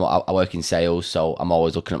I work in sales, so I'm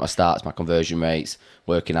always looking at my stats, my conversion rates,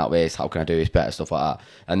 working out this, how can I do this better, stuff like that.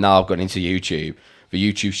 And now I've gone into YouTube.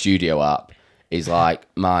 The YouTube Studio app is like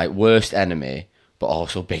my worst enemy, but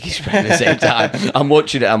also biggest friend at the same time. I'm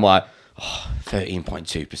watching it, I'm like,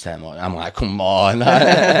 13.2%. I'm like, come on.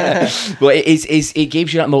 But it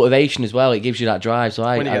gives you that motivation as well. It gives you that drive. So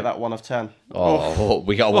when you get that 1 of 10.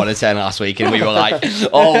 We got a 1 of 10 last week, and we were like,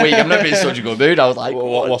 all week, I've never been in such a good mood. I was like,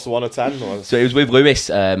 what's the 1 of 10? So it was with Lewis,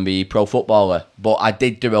 the pro footballer, but I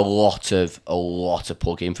did do a lot of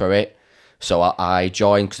plugging for it. So I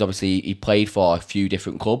joined, because obviously he played for a few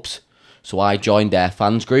different clubs. So I joined their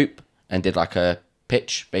fans group and did like a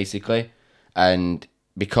pitch, basically. And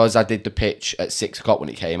because I did the pitch at 6 o'clock when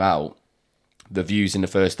it came out, the views in the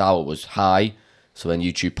first hour was high. So then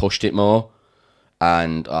YouTube pushed it more.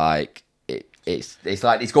 And like, it's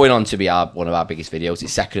like, it's going on to be one of our biggest videos.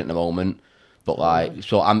 It's second at the moment. But like,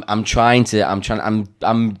 so I'm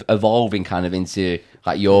evolving kind of into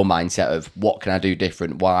like your mindset of what can I do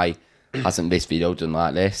different? Why hasn't this video done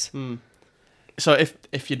like this? So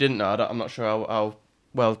if you didn't know, I'm not sure how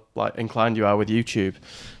well like inclined you are with YouTube.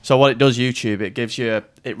 So what it does, YouTube,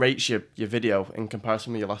 it rates your video in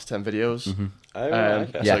comparison with your last 10 videos. Mm-hmm.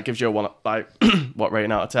 Okay. So it gives you a 1 like what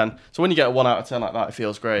rating out of 10. So when you get a 1 out of 10 like that, it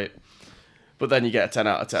feels great. But then you get a 10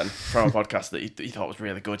 out of 10 from a podcast that you thought was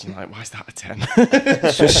really good. You're like, why is that a 10?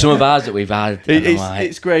 It's just some of ours that we've had.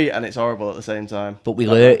 It's great and it's horrible at the same time. But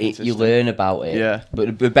you learn about it. Yeah.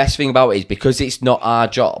 But the best thing about it is, because it's not our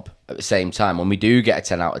job at the same time, when we do get a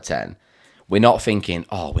 10 out of 10, we're not thinking,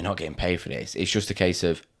 oh, we're not getting paid for this. It's just a case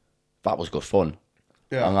of, that was good fun.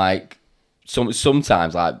 Yeah. And like,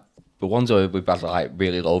 sometimes like the ones that we've had like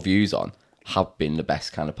really low views on have been the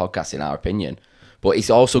best kind of podcasts in our opinion. But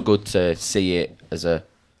it's also good to see it as a,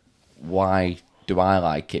 why do I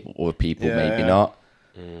like it, but other people maybe not.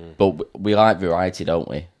 But we like variety, don't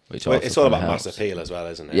we? It's all about mass appeal as well,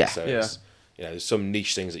 isn't it? Yeah. So it's, there's some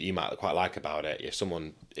niche things that you might quite like about it. If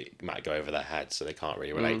someone, it might go over their head, so they can't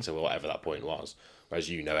really relate to whatever that point was. Whereas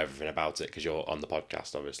you know everything about it because you're on the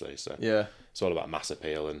podcast, obviously. So it's all about mass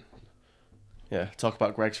appeal and. Yeah, talk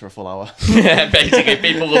about Greg's for a full hour. Yeah, basically,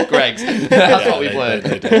 people love Greg's. That's what we've learned.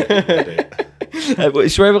 They do.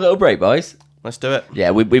 Should we have a little break, boys? Let's do it.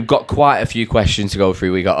 Yeah, we've got quite a few questions to go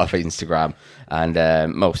through. We got off Instagram,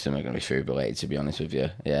 and most of them are going to be food related, to be honest with you.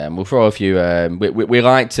 Yeah, and we'll throw a few. We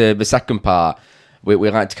like to, the second part, we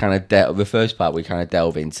like to kind of, the first part, we kind of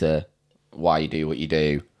delve into why you do what you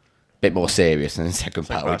do. Bit more serious than the second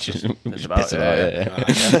part, which is about it.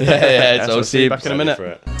 Yeah. So see you back in a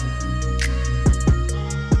minute.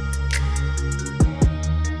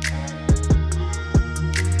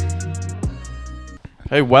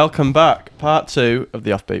 Hey, welcome back. Part 2 of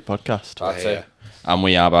the Offbeat podcast. Part 2. And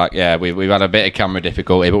we are back. Yeah, we've had a bit of camera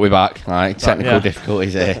difficulty, but we're back. Right, technical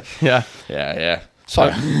difficulties here. Yeah.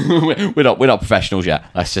 So we're not professionals yet.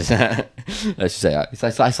 Let's just say that.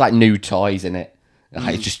 It's like new toys, isn't it?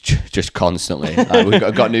 Like just constantly. Like we've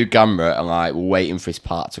got a new camera, and like we're waiting for his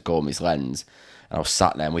part to come, his lens. And I was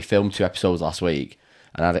sat there, and we filmed 2 episodes last week,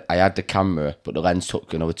 and I had the camera, but the lens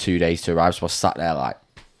took another 2 days to arrive. So I was sat there like,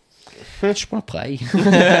 I just want to play.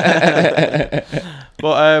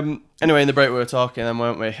 But anyway, in the break we were talking then,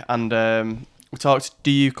 weren't we? And we talked,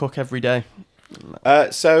 do you cook every day?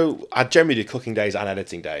 So I generally do cooking days and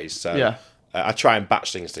editing days. So I try and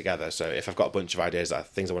batch things together. So if I've got a bunch of ideas,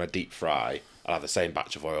 things I want to deep fry, I'll have the same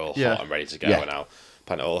batch of oil hot and ready to go. And I'll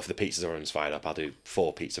plan it all. If the pizza's oven's fired up, I'll do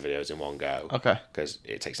 4 pizza videos in one go. Okay. Because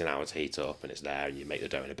it takes an hour to heat up and it's there, and you make the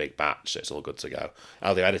dough in a big batch, so it's all good to go.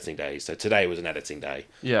 I'll do editing days. So today was an editing day.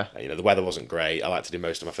 Yeah. The weather wasn't great. I like to do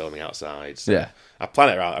most of my filming outside. So I plan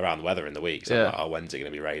it around the weather in the week. So I'm like, oh, when's it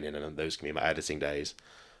going to be raining? And those can be my editing days.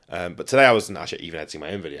 But today I wasn't actually even editing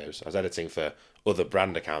my own videos. I was editing for other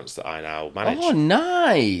brand accounts that I now manage. Oh,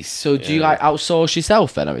 nice. So do you like outsource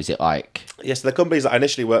yourself then, or is it like... Yes, the companies that I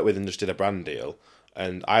initially worked with and just did a brand deal.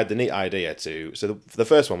 And I had the neat idea to... So the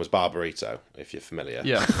first one was BURRITO, if you're familiar.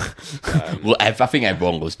 Yeah. Well, I think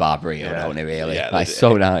everyone loves BURRITO, don't they, really? Yeah, that's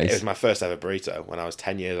so nice. It was my first ever burrito when I was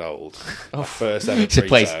 10 years old. My first ever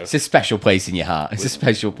burrito. It's a special place in your heart. It's a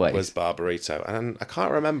special place. Was BURRITO. And I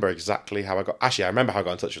can't remember exactly how I got... Actually, I remember how I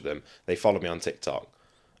got in touch with them. They followed me on TikTok.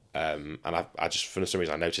 And I just, for some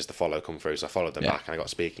reason, I noticed the follow come through. So I followed them back and I got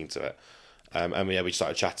speaking to it. And we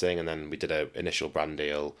started chatting, and then we did an initial brand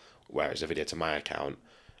deal where it's a video to my account.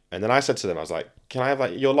 And then I said to them, I was like, can I have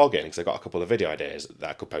like your login? Because I got a couple of video ideas that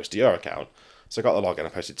I could post to your account. So I got the login, I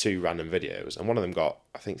posted 2 random videos, and one of them got,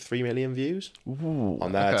 I think, 3 million views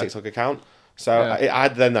on their TikTok account. So I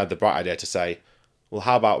then had the bright idea to say, well,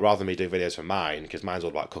 how about rather than me doing videos for mine, because mine's all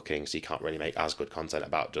about cooking, so you can't really make as good content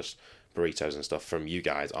about just burritos and stuff from you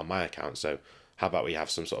guys on my account. So how about we have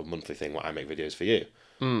some sort of monthly thing where I make videos for you?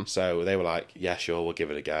 So they were like, yeah, sure, we'll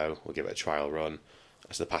give it a go. We'll give it a trial run.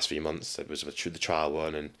 So the past few months, it was the trial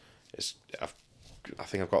one, and I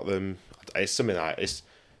think I've got them. It's something like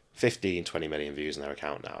 15, 20 million views on their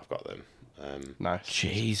account now. I've got them. Nice.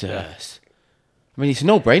 Jesus. Yeah. I mean, it's a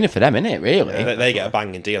no-brainer for them, isn't it, really? They get a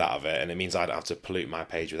banging deal out of it, and it means I don't have to pollute my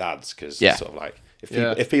page with ads, because Yeah. it's sort of like,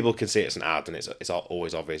 if people can see it's an ad, and it's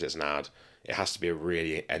always obvious it's an ad, it has to be a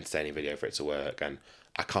really entertaining video for it to work, and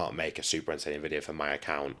I can't make a super entertaining video for my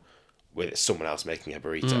account with someone else making a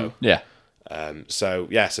burrito. Yeah. So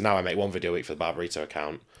now I make one video a week for the BURRITO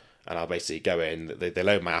account, and I'll basically go in, they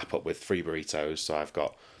load my app up with 3 burritos, so I've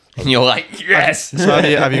got... And you're like, yes! So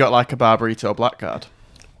have you got like a BURRITO black card?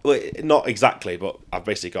 Well, not exactly, but I've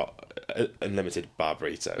basically got unlimited bar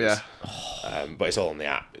burritos. Yeah. But it's all on the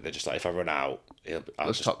app. They're just like, if I run out,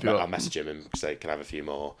 I'll message him and say, can I have a few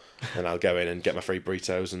more? And I'll go in and get my free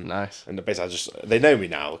burritos. And Nice. And basically, they know me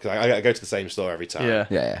now, because I go to the same store every time.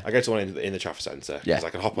 Yeah. I go to one in the traffic centre, because I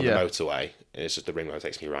can hop on the motorway, and it's just the ring road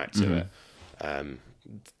takes me right to it. I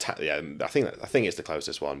think it's the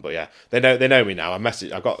closest one, but yeah, they know me now.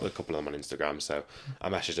 I've got a couple of them on Instagram, so I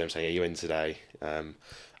messaged them saying, "Are you in today?"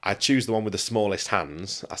 I choose the one with the smallest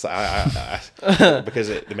hands. Because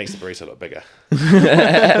it makes the burrito look bigger.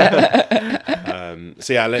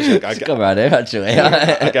 So yeah, literally, I Come around here, actually.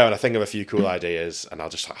 I go and I think of a few cool ideas, and I'll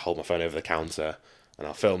just hold my phone over the counter, and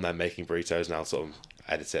I'll film them making burritos, and I'll sort of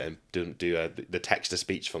edit it and do the text to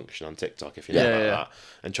speech function on TikTok, if you know about that,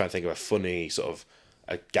 and try and think of a funny sort of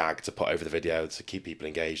a gag to put over the video to keep people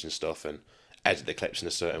engaged and stuff, and edit the clips in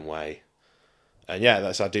a certain way.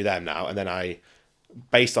 And so I do them now, and then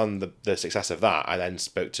based on the success of that, I then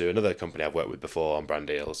spoke to another company I've worked with before on brand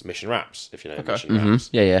deals, Mission Wraps, if you know Mission Wraps.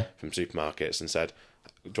 Yeah. From supermarkets, and said,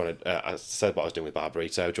 "Do you want to?" I said what I was doing with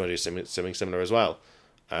BURRITO. Do you want to do something similar as well?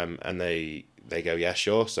 And they go, "Yeah,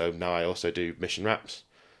 sure." So now I also do Mission Wraps.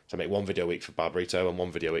 So I make one video a week for BURRITO and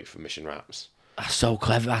one video a week for Mission Wraps. That's so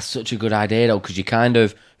clever. That's such a good idea, though, because you're kind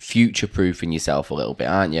of future-proofing yourself a little bit,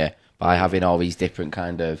 aren't you? By having all these different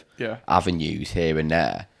kind of avenues here and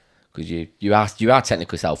there. Because you are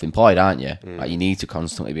technically self-employed, aren't you? Like, you need to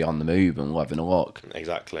constantly be on the move and having a look.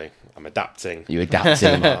 Exactly. I'm adapting. You're adapting.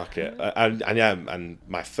 To the market. And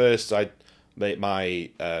my first... My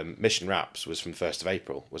Mission Wraps was from 1st of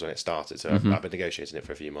April, was when it started. So I've been negotiating it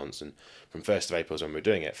for a few months, and from 1st of April is when we were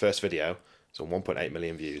doing it. First video, it's on 1.8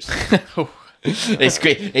 million views. It's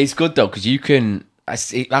great. It's good though, because you can.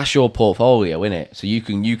 That's your portfolio, isn't it? So you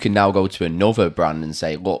can now go to another brand and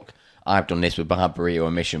say, look, I've done this with BURRITO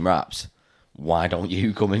and Mission Wraps. Why don't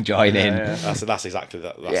you come and join in? Yeah. That's exactly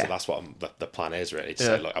that. That's what the plan is, really. To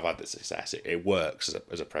say, look, I've had this success. It works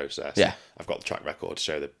as a process. Yeah. I've got the track record to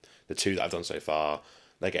show the 2 that I've done so far.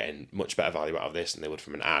 They're getting much better value out of this than they would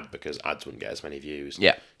from an ad, because ads wouldn't get as many views.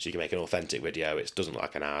 Yeah. So you can make an authentic video. It doesn't look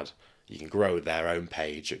like an ad. You can grow their own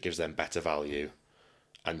page. It gives them better value,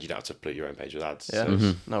 and you don't have to put your own page with ads. Yeah,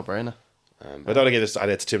 So no brainer. but I don't want to give this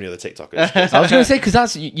idea to too many other TikTokers. I was going to say, because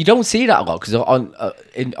that's you don't see that a lot, because on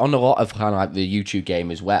a lot of kind of like the YouTube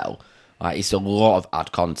game as well, like, it's a lot of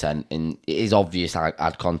ad content, and it is obvious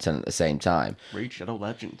ad content at the same time. Raid Shadow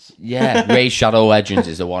Legends. Yeah, Raid Shadow Legends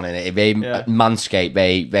is the one in it. Manscaped,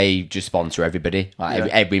 they just sponsor everybody, like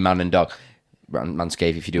every man and dog.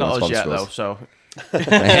 Manscaped, if you do Not want to us sponsor yet, us. though, so...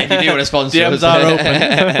 If you do want to sponsor DMs us, are open.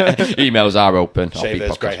 emails are open. Shave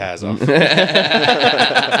those grey hairs off. I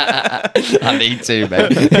need to,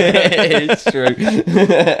 mate. It's true.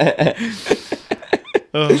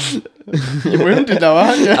 You're wounded now,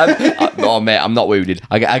 aren't you? Oh, mate, I'm not wounded.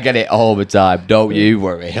 I get it all the time. Don't you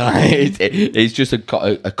worry. It's just a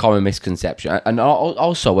common misconception, and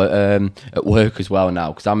also at work as well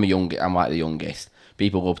now, because I'm like the youngest.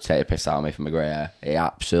 People love to take a piss out of me for my grey hair. They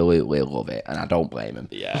absolutely love it, and I don't blame them.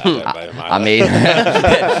 Yeah, I don't blame them either. I mean,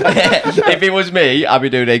 if it was me, I'd be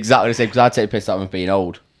doing exactly the same, because I'd take a piss out of them being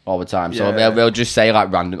old all the time. So they'll just say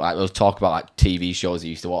like random, like they'll talk about like TV shows they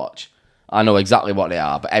used to watch. I know exactly what they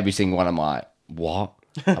are, but every single one I'm like, what?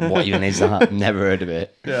 And what even is that? Never heard of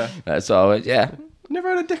it. Yeah. So yeah. Never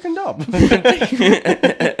heard of Dick and Dom?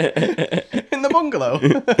 In the bungalow?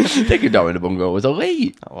 Dick and Dom in the bungalow was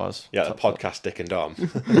elite. That was. Yeah, the podcast Dick and Dom.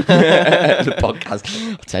 The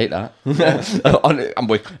podcast. I'll take that.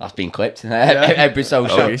 That's been clipped. Every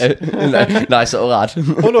social. Nice little lad.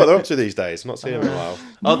 Oh no, they're up to these days. I'm not seeing them in a while.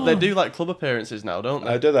 Oh, they do like club appearances now, don't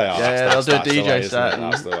they? Oh, do they? Oh, Yeah, they'll do a that's the DJ way, isn't set. it?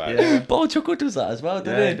 That's the way. Yeah. Paul Chuckle does that as well,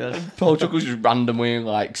 doesn't Yeah, he? he does. Paul Chuckle's just randomly in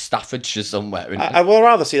like Staffordshire somewhere. I would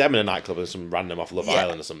rather see them in a nightclub than some random off Love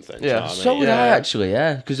Island or something. Do you Yeah. know what I mean? So would I Yeah. actually,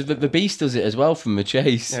 yeah, because the Beast does it as well from the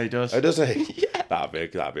Chase. Yeah, he does. Oh, does he? Yeah.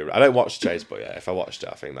 That'd be. I don't watch Chase, but yeah, if I watched it,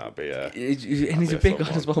 I think that'd be. And he's be a a big fun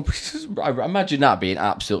lad as well. Imagine that being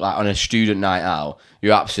absolute, like on a student night out,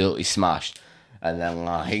 you're absolutely smashed, and then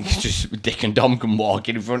like just Dick and Dom can walk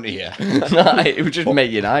in front of you. Like, it would just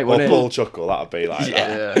make your night, Or wouldn't Paul it? Chuckle, that'd be like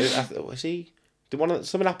Yeah. that. Was he?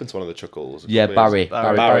 Something happened to one of the Chuckles? Yeah, Barry Is passed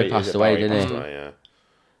it away, Barry didn't passed he? away, yeah.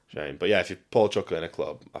 Shame. But yeah, if you Paul Chuckle in a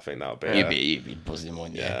club, I think that would be. You'd be buzzing,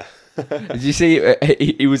 wouldn't you? Yeah. Did you see?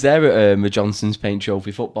 He was there at the Johnson's Paint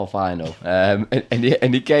Trophy football final, and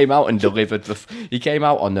he came out and delivered. He came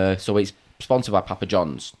out on so it's sponsored by Papa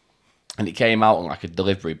John's, and it came out on like a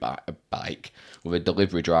delivery bike with a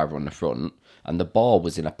delivery driver on the front, and the ball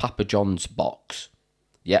was in a Papa John's box.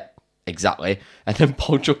 Yep. Exactly. And then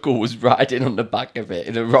Paul Chuckle was riding on the back of it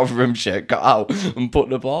in a Rotherham shirt, got out and put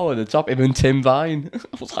the ball on the top. Him and Tim Vine.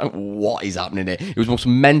 I was like, what is happening here? It was the most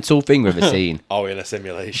mental thing we've ever seen. Oh, in a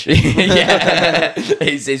simulation. Yeah.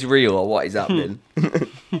 Is real or what is happening?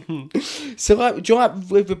 So, like, do you know, like,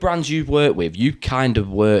 with the brands you've worked with, you kind of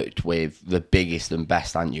worked with the biggest and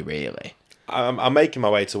best, aren't you, really? I'm making my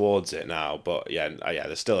way towards it now, but yeah,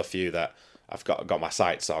 there's still a few that I've got my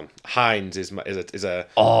sights on. Heinz is a.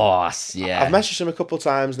 Oh, yeah. I've messaged them a couple of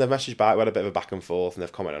times, and they've messaged back. We had a bit of a back and forth, and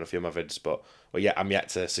they've commented on a few of my vids. But I'm yet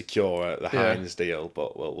to secure the Heinz deal,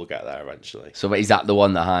 but we'll get there eventually. So, is that the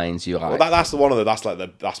one that Heinz you like? Well, that's the one of the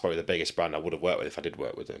that's probably the biggest brand I would have worked with if I did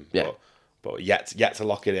work with him. Yeah. But yet to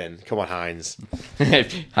lock it in. Come on, Heinz.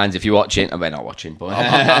 Heinz, if you're watching, I mean, not watching, but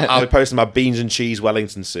I'll be posting my beans and cheese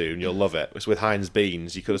Wellington soon. You'll love it. It's with Heinz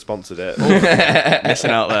beans. You could have sponsored it. Missing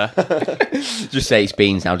out there. just say it's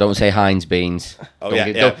beans now. Don't say Heinz beans. Oh,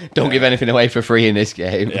 Don't give anything away for free in this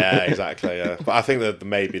game. Yeah, exactly. Yeah. But I think that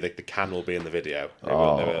maybe the can will be in the video.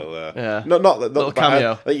 Yeah. Not Little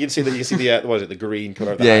cameo. You can see the what is it, the green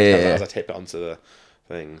colour of the as I tip it onto the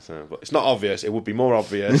thing. So, but it's not obvious. It would be more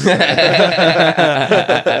obvious.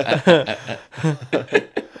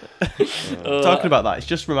 Talking about that, it's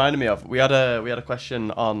just reminded me of we had a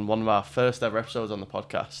question on one of our first ever episodes on the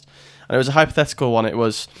podcast, and it was a hypothetical one. It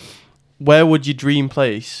was, where would your dream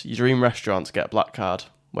place, your dream restaurant to get a black card?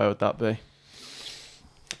 Where would that be?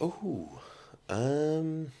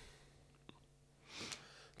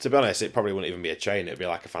 To be honest, it probably wouldn't even be a chain. It'd be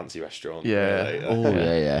like a fancy restaurant. Yeah. Really. Oh,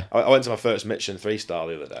 yeah. I went to my first Michelin 3-star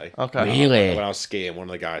the other day. Okay. Really? When I was skiing, one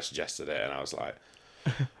of the guys suggested it, and I was like,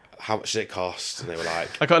 how much did it cost? And they were like,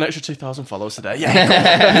 I got an extra 2,000 followers today.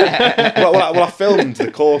 Yeah. well, I filmed the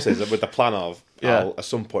courses with the plan of I'll at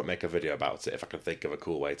some point make a video about it if I can think of a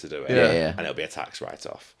cool way to do it. Yeah. And it'll be a tax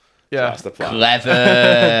write-off. Yeah. So that's the plan.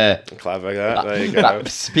 Clever. Yeah, there you go.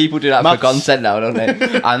 People do that for content now, don't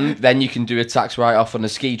they? And then you can do a tax write-off on a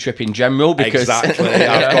ski trip in general because Exactly.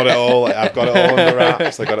 I've got it all on the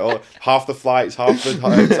wraps. I got it all. Half the flights, half the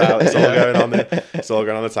hotel. It's all going on there. It's all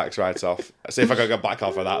going on the tax write-off. See if I can go back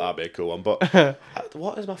off of that. That'd be a cool one. But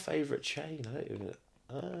what is my favourite chain? I don't even.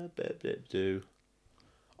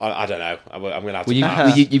 I don't know. I'm gonna have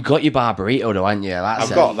to. You've got your BURRITO though, haven't you? I've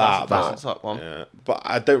got that. That's that one. Yeah, but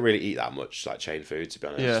I don't really eat that much like chain food, to be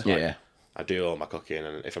honest. Yeah. Like, I do all my cooking,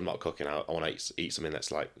 and if I'm not cooking, I want to eat something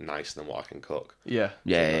that's like nicer than what I can cook. Yeah.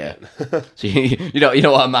 So you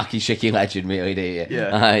know what a Mackey's chicken legend, really, do you?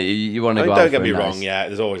 Yeah. You want to go out Don't for get me a wrong. nice- Yeah,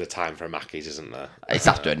 there's always a time for a Mackey's, isn't there? It's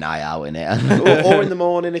after a night out, isn't it? or in the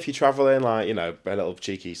morning if you're travelling, like a little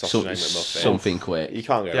cheeky sausage and McMuffin. Something quick. You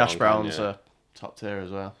can't go The wrong. hash browns can you? are top tier as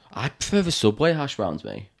well. I prefer the Subway hash browns,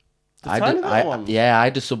 me. tiny little ones? Yeah, I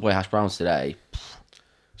had the Subway hash browns today.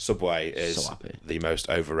 Subway is So happy. the most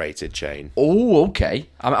overrated chain. Oh, okay.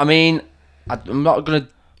 I mean, I'm not gonna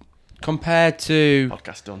compare to.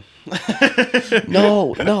 Podcast done.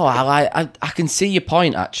 No. I can see your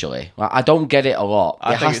point actually. Like, I don't get it a lot.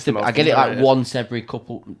 I think it's the most I get it like underrated. once every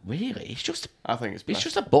couple. Really, it's just. I think it's It's best.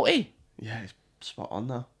 just a butty. Yeah, it's spot on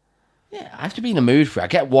though. Yeah, I have to be in the mood for it. I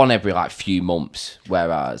get one every like few months,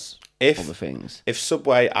 whereas If- other things. If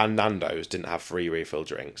Subway and Nando's didn't have free refill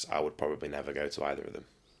drinks, I would probably never go to either of them.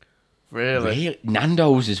 Really?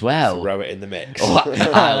 Nando's as well. Throw it in the mix. Oh,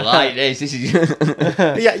 I like this. This is.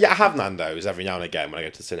 Yeah, I have Nando's every now and again when I go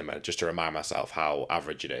to the cinema just to remind myself how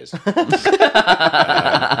average it is. and then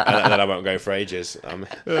I won't go for ages.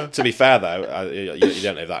 To be fair though, you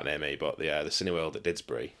don't live that near me, but the Cineworld at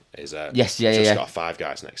Didsbury is just got Five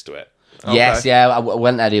Guys next to it. Yes, yeah. I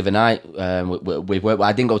went there the other night. I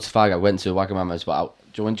didn't go to Five Guys. I went to Wagamama's, but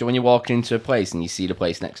do you when you're walking into a place and you see the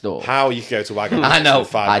place next door? How you could go to Wagamama's I know. with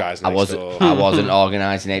Five Guys next door. I wasn't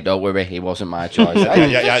organising it. Don't worry, it wasn't my choice. You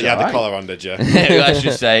had the collar on, did you? Let's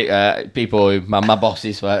just say, people, my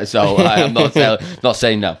bosses, so I'm not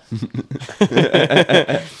saying no.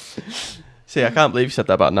 See, I can't believe you said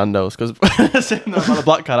that about Nando's because saying that about the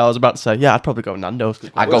black card, I was about to say, yeah, I'd probably go Nando's.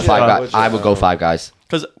 I go Five Guys. I would go Five Guys.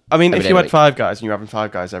 Because I mean, Every if day you of had the week. Five Guys and you're having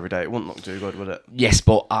Five Guys every day, it wouldn't look too good, would it? Yes,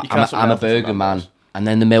 but You can't have I'm a something else burger from man, Nando's. and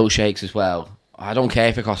then the milkshakes as well. I don't care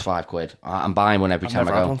if it costs £5. I'm buying one every time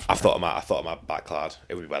I go. I thought of my backlad.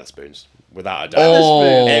 It would be Weatherspoons, without a doubt.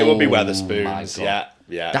 Oh, it would be my Weatherspoons. God.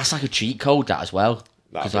 Yeah. That's like a cheat code, that as well.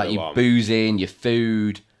 Because like your boozing, your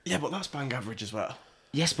food. Yeah, but that's bang average as well.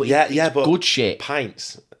 Yes, but but good shit.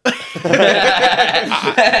 Pints.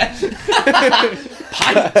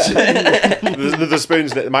 the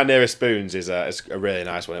spoons. My nearest spoons is a really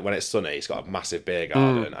nice one. When it's sunny, it's got a massive beer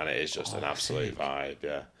garden, and it is just an absolute vibe.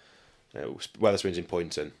 Yeah, Weatherspoons in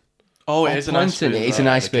Poynton. Oh, it is a nice spoon. It is a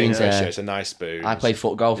nice spoon. It's a nice spoon. I play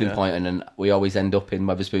foot golf in Poynton, and we always end up in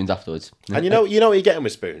Weatherspoons afterwards. And you know what you're getting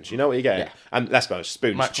with spoons. You know what you're getting. Yeah. And let's be honest,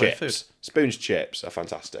 spoons Microwave chips. food. Spoons chips are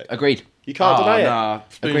fantastic. Agreed. You can't deny it. Nah,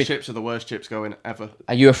 spoon Agreed. chips are the worst chips going ever.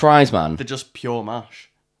 Are you a fries man? They're just pure mash.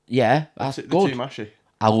 Yeah, that's They're good. too mashy.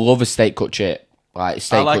 I love a steak cut chip. Like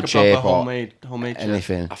steak I like cut a proper chip or homemade chip.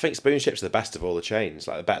 anything. I think spoon chips are the best of all the chains.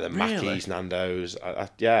 Like they're better than Really? Mackey's, Nando's.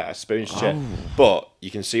 A spoon chip. But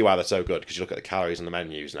you can see why they're so good because you look at the calories on the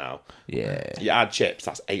menus now. Yeah. You add chips,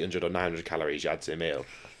 that's 800 or 900 calories you add to a meal.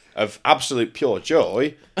 Of absolute pure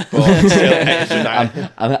joy, but still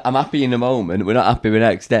 890. I'm happy in the moment. We're not happy the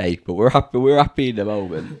next day, but we're happy in the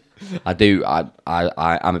moment.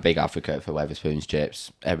 I'm a big advocate for Weatherspoons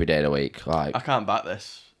chips every day of the week. Like I can't back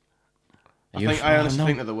this. I honestly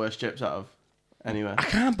think they're the worst chips out of anywhere. I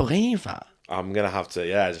can't believe that. I'm going to have to,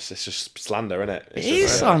 it's just slander, isn't it? It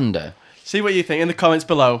is slander. See what you think in the comments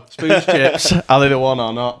below. Spoons chips, are they the one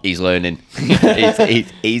or not? He's learning.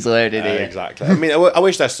 he's learning here. Exactly. I mean, I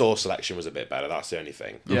wish their sauce selection was a bit better. That's the only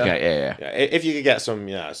thing. Yeah. Okay, yeah. If you could get some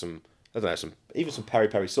I don't know, some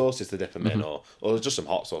peri sauces to dip them in, or just some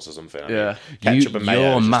hot sauce or something. I mean, ketchup and mayo. You're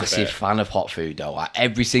a is just massive fan of hot food, though. Like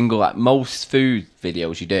every single, most food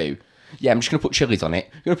videos you do. Yeah, I'm just gonna put chilies on it.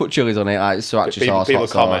 I'm gonna put chilies on it, like sriracha sauce. People hot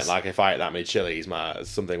comment sauce. like, if I ate that many chilies,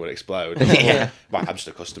 something would explode. Yeah. But I'm just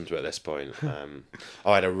accustomed to it at this point.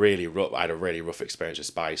 I had a really rough experience with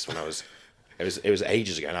spice when I was. It was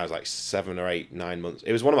ages ago, and I was like 7 or 8, 9 months.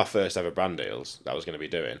 It was one of my first ever brand deals that I was going to be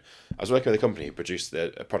doing. I was working with a company who produced a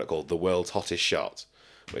product called the World's Hottest Shot,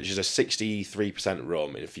 which is a 63%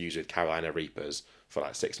 rum infused with Carolina Reapers for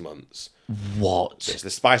like 6 months. What? So it's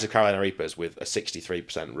the spice of Carolina Reapers with a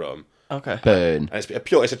 63% rum. Okay. Burn. And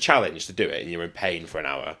it's a challenge to do it, and you're in pain for an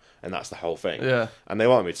hour, and that's the whole thing. Yeah. And they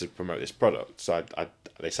wanted me to promote this product, so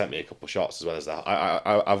they sent me a couple of shots as well as that.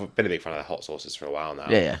 I've been a big fan of the hot sauces for a while now.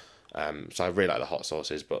 Yeah. So I really like the hot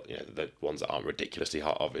sauces, but the ones that aren't ridiculously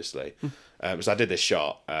hot, obviously. So I did this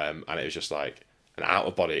shot, and it was just like an out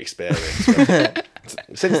of body experience.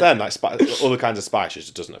 Since then, like other kinds of spice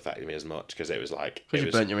just doesn't affect me as much because it was like Because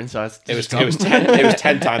you burnt your insides. it was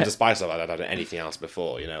 10 times the spice level I'd had anything else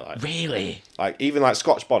before. Like Really? like even like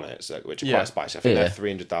Scotch bonnets, which are quite spicy. I think they're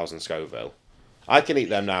 300,000 Scoville. I can eat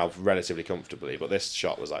them now relatively comfortably, but this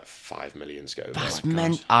shot was like 5 million Scoville. That's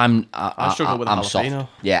meant. I struggle with I'm jalapeno.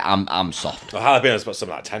 soft. Yeah, I'm soft. Well, jalapeno's got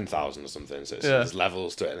something like 10,000 or something, so there's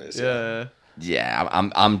levels to it. And it's, Yeah. Yeah,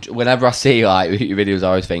 I'm. Whenever I see like your videos, I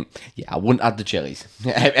always think, I wouldn't add the chilies.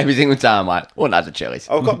 Every single time, wouldn't add the chilies.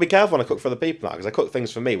 I've got to be careful when I cook for other people now because I cook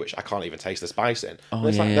things for me which I can't even taste the spice in. Oh,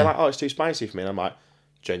 And they're like, it's too spicy for me, and I'm like,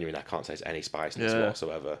 genuinely, I can't taste any spice in this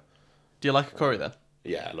whatsoever. Do you like a curry then?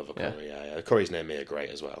 Yeah, I love a curry. Yeah. The curries near me are great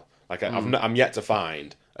as well. Like I'm yet to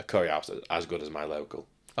find a curry house as good as my local.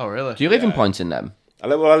 Oh, really? Do you live in Poynton then? I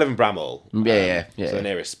live in Bramhall. Yeah. So the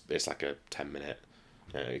nearest, it's like a 10-minute,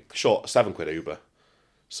 short £7 Uber.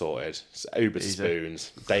 Sorted. Uber to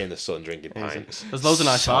spoons. Day in the sun drinking pints. There's loads of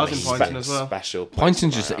nice bars in Poynton as well. Special.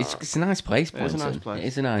 Poynton's just it's a nice place. Poynton. It is a nice place. It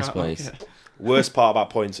is a nice Can't place. knock it. Worst part about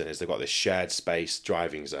Poynton is they've got this shared space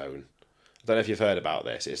driving zone. I don't know if you've heard about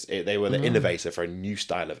this. They were the innovator for a new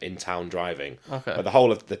style of in-town driving. Okay. But the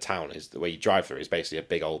whole of the town is the way you drive through is basically a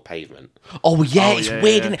big old pavement. Oh yeah, it's yeah,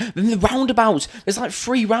 weird. yeah. Isn't it? Then the roundabouts. There's like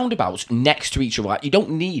 3 roundabouts next to each other. Like, you don't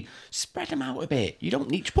need spread them out a bit. You don't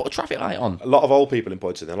need to put a traffic light on. A lot of old people in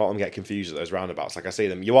Poynton, a lot of them get confused at those roundabouts. Like I see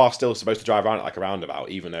them, you are still supposed to drive around it like a roundabout,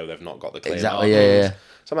 even though they've not got the clear Exactly. markings. Yeah.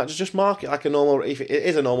 So I'm like, just mark it like a normal. If it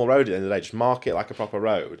is a normal road at the end of the day, just mark it like a proper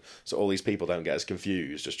road, so all these people don't get as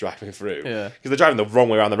confused just driving through. Yeah. Because they're driving the wrong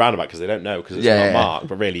way around the roundabout because they don't know because it's Yeah. not marked.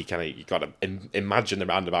 But really, you got to imagine the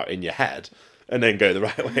roundabout in your head and then go the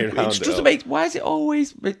right way around. It's just amazing. Why is it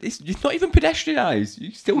always? It's not even pedestrianised.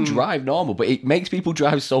 You still drive normal, but it makes people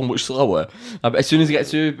drive so much slower. As soon as you get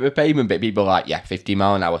to a pavement bit, people are like, 50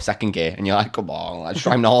 mile an hour, second gear, and you're like, come on, let's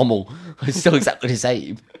drive normal. It's still exactly the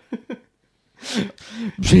same.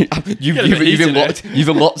 You've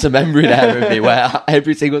unlocked a memory there of me where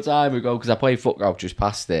every single time we go, because I play foot golf just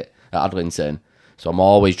past it at Adlington, so I'm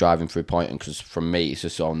always driving through Poynton because from me it's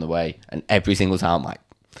just on the way, and every single time I'm like,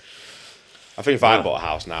 I think if I bought a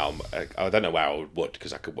house now, I don't know where I would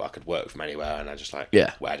because I could work from anywhere, and I just like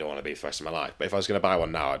where do I want to be for the rest of my life. But if I was going to buy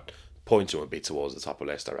one now, Poynton would be towards the top of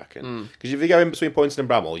the list, I reckon. Because if you go in between Poynton and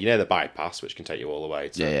Bramall, you know the bypass, which can take you all the way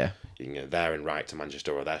to you can go there and right to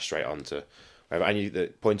Manchester, or there straight on to wherever.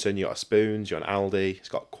 And Poynton, you got a Spoons, you're on Aldi. It's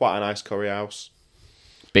got quite a nice curry house.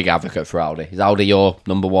 Big advocate for Aldi. Is Aldi your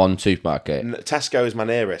number one supermarket? Tesco is my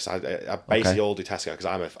nearest. I basically all do Tesco because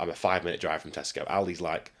I'm a 5-minute drive from Tesco. Aldi's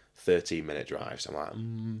like 13-minute drive, so I'm like,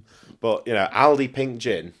 But Aldi Pink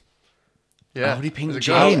Gin. Yeah, Aldi Pink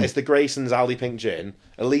Gin. It's the Grayson's Aldi Pink Gin.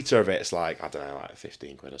 A litre of it's like, I don't know, like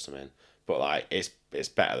 15 quid or something. But like it's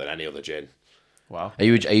better than any other gin. Wow. Are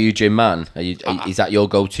you a gin man? Is that your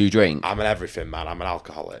go-to drink? I'm an everything man. I'm an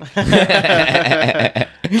alcoholic. I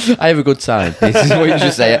have a good time. This is what you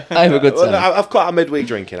should say. I have a good time. I've got a midweek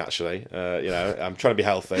drinking actually. I'm trying to be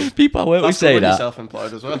healthy. People will say that.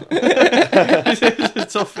 Self-employed as well. It's a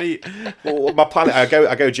tough feat. Well, my plan. I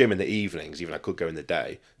go gym in the evenings. Even I could go in the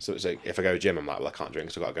day. So it's like if I go gym, I'm like, well, I can't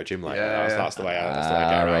drink, so I've got to go gym. Like that's the way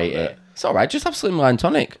I go rate around it. It's all right. Just have slimline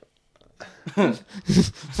tonic.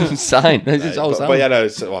 Sign.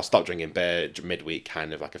 So I stopped drinking beer midweek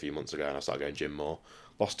kind of like a few months ago, and I started going gym more.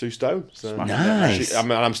 Lost 2 stone. So. Nice.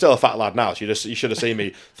 I'm still a fat lad now, so you should have seen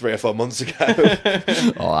me 3 or 4 months ago.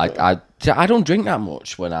 I don't drink that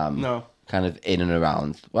much when I'm kind of in and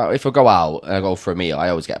around. Well, if I go out and I go for a meal, I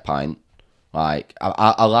always get a pint. Like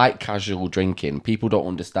I like casual drinking. People don't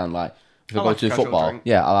understand. Like if I go to football,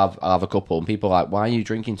 I'll have a couple, and people are like, "Why are you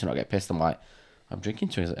drinking to not get pissed?" I'm like, I'm drinking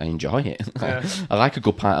to I enjoy it. I like a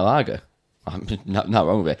good pint of lager. I'm not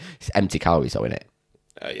wrong with it. It's empty calories though, innit?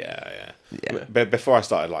 Yeah. But before I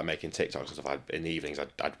started like making TikToks and stuff, in the evenings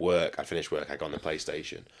I'd finish work, I'd go on the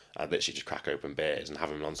PlayStation, I'd literally just crack open beers and have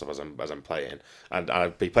them on stuff as I'm playing, and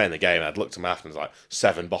I'd be playing the game, and I'd look to my after and there's like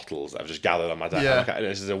 7 bottles that I've just gathered on my desk. And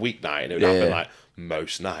this is a weeknight, and it would happen like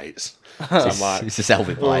most nights. So I'm like, it's a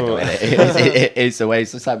self-employed, isn't it? It's the way.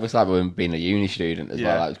 It's the type of when being a uni student as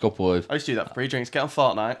well. Like a couple of. I used to do that for free drinks. Get on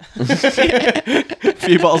Fortnite. A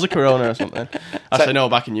few bottles of Corona or something. Actually, no.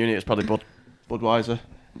 Back in uni, it's probably Budweiser.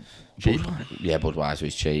 Cheap. Budweiser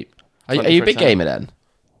is cheap. Are you a big gamer then?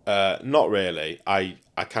 Not really. I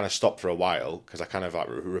kind of stopped for a while because I kind of like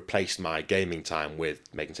replaced my gaming time with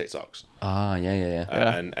making TikToks. Yeah.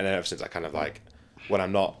 And then ever since I kind of like when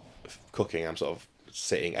I'm not cooking, I'm sort of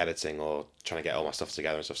sitting editing or trying to get all my stuff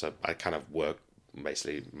together and stuff. So I kind of work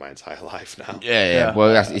basically my entire life now. Yeah.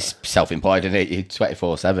 Well, it's self-employed, isn't it? You're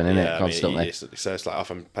 24/7, isn't it? Constantly. So it's like if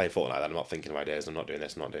I'm playing Fortnite, then I'm not thinking of ideas. I'm not doing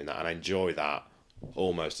this. I'm not doing that, and I enjoy that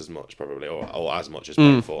almost as much, probably, or as much as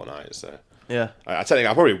playing Fortnite. So yeah, I tell you,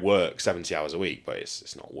 I probably work 70 hours a week, but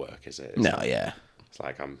it's not work, is it? It's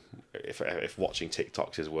like if watching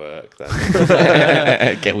TikToks is work,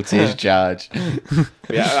 then guilty as charged.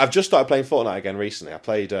 I've just started playing Fortnite again recently. I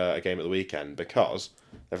played a game at the weekend because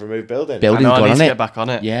they've removed buildings. I need to get back on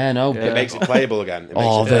it. Yeah, no. It makes it playable again.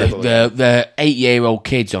 The 8-year-old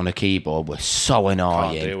kids on a keyboard were so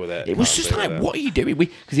annoying. Can't deal with it. It was just like, what are you doing?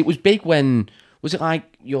 Because it was big when. Was it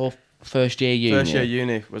like your first year uni? First year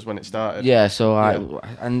uni was when it started. Yeah, so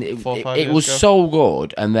and it was so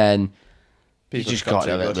good, and then you just got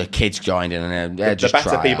the kids joined in, and they're just the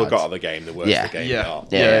better people got at the game, the worse the game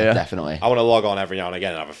got. Yeah, definitely. I want to log on every now and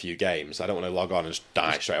again and have a few games. I don't want to log on and just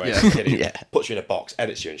die straight away. Puts you in a box,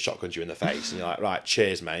 edits you, and shotguns you in the face, and you're like, right,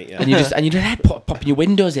 cheers, mate. Yeah. And you just popping your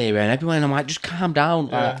windows here and everywhere, and I'm like, just calm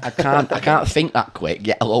down. I can't think that quick,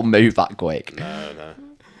 yet alone move that quick. No.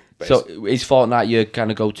 So is Fortnite your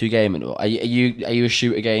kind of go-to game? Are you a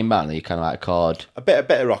shooter game man? Are you kind of like a COD? A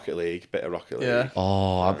bit of Rocket League, Yeah.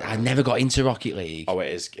 Oh, I never got into Rocket League. Oh,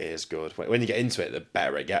 it is good. When you get into it, the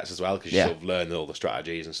better it gets as well, because you sort of learn all the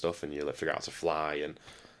strategies and stuff, and you figure out how to fly and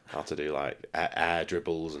how to do like air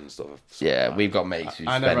dribbles and stuff. We've got mates who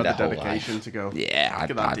spend never their had the whole dedication life. to go. Yeah, I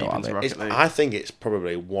don't have it. I think it's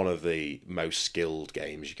probably one of the most skilled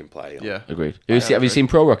games you can play on. Yeah, agreed. Have you seen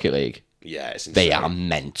Pro Rocket League? Yeah, it's insane. They are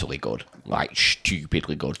mentally good, like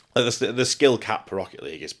stupidly good. The skill cap for Rocket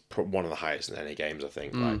League is one of the highest in any games, I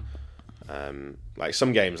think. Like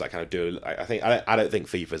some games, I kind of do. I don't think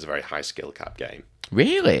FIFA is a very high skill cap game.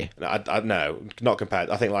 Really? No, not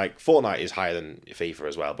compared. I think like Fortnite is higher than FIFA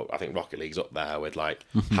as well, but I think Rocket League's up there with like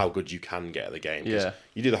how good you can get at the game. Yeah,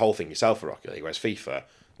 you do the whole thing yourself for Rocket League, whereas FIFA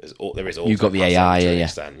there is all you've got the AI, you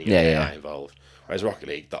get the AI involved. Whereas Rocket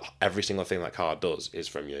League, every single thing that card does is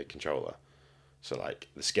from your controller. So like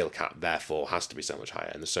the skill cap therefore has to be so much higher,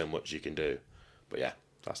 and there's so much you can do. But yeah,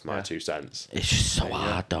 that's my 2 cents. It's just so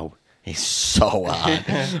hard though. It's so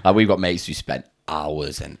hard. We've got mates who spent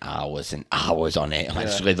hours and hours and hours on it. Like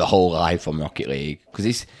just live the whole life on Rocket League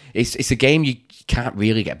because it's a game you can't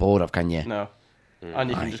really get bored of, can you? No.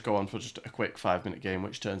 And you can just go on for just a quick 5-minute game,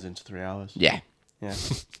 which turns into 3 hours. Yeah. Yeah.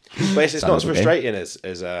 But it's not as frustrating as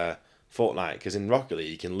Fortnite, because in Rocket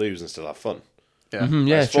League you can lose and still have fun. Yeah.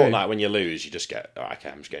 Yeah, true. Fortnite, when you lose, you just get, okay,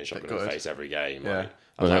 I'm just getting shotgun in the face every game. Yeah.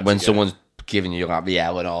 When someone's giving you like the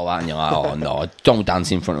L and all that, and you're like, oh no, don't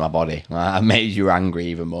dance in front of my body. Like, it made you angry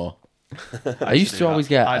even more. I used to always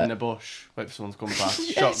get hide in a bush, wait for someone to come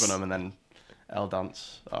past, shotgun them, and then L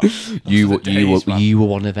dance. Oh, you were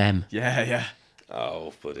one of them. Yeah.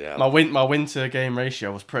 Oh, bloody hell. My winter game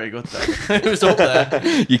ratio was pretty good though. It was up there.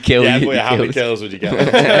 You kill. Yeah, but how many kills would you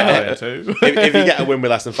get? Two. If you get a win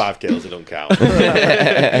with less than 5 kills, it don't count.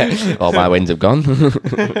 All my wins have gone.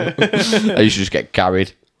 I used to just get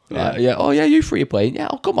carried. You free playing? Yeah,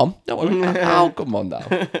 come on. Don't worry. Come on now.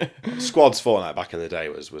 Squads Fortnite back in the day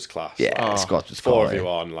was class. Yeah, Squads was 4 of you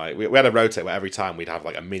on. Like we had a rotate where every time we'd have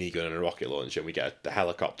like a minigun and a rocket launcher, and we get a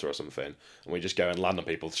helicopter or something, and we just go and land on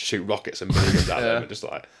people, shoot rockets and miniguns at them, and just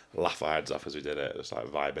like laugh our heads off as we did it, just like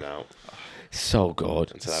vibing out. So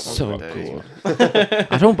good. So good.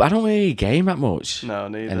 I don't really game that much. No,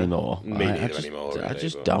 neither. Anymore. Me neither anymore. Really, I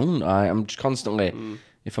just don't. I'm just constantly.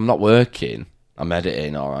 If I'm not working, I'm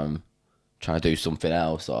editing or I'm trying to do something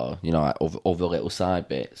else, or like other little side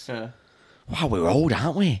bits. Yeah. Wow, we're old,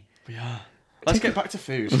 aren't we? We are. Let's get back to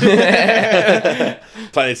food. Plenty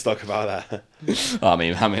to talk about that. I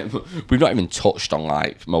mean, we've not even touched on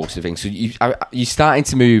like most of the things. So you're starting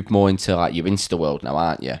to move more into like your Insta world now,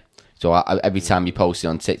 aren't you? So every time you're posting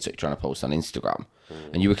on TikTok, you're trying to post on Instagram.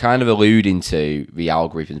 And you were kind of alluding to the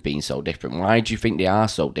algorithms being so different. Why do you think they are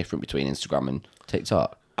so different between Instagram and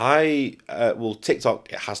TikTok?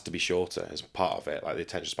 TikTok, it has to be shorter as part of it. Like the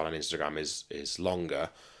attention span on Instagram is longer,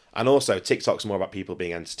 and also TikTok's more about people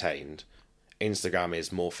being entertained. Instagram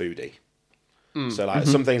is more foodie. So like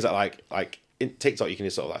some things that like in TikTok you can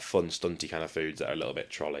do sort of like fun stunty kind of foods that are a little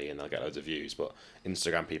bit trolley and they'll get loads of views, but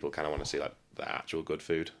Instagram people kind of want to see like the actual good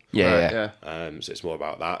food. Yeah. So it's more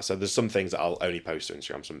about that. So there's some things that I'll only post to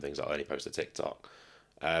Instagram, some things I'll only post to TikTok.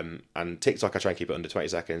 And TikTok I try and keep it under 20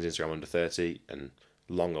 seconds, Instagram under 30, and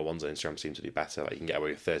longer ones on Instagram seem to do better. Like you can get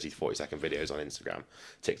away with 30 to 40 second videos on Instagram.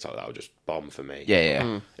 TikTok, that would just bomb for me.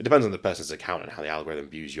 Yeah. It depends on the person's account and how the algorithm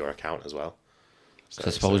views your account as well. So I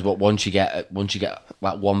suppose once you get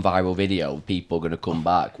like one viral video, people are going to come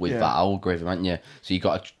back with that algorithm, aren't you? So you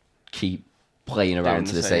got to keep playing around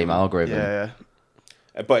to the same algorithm. Yeah.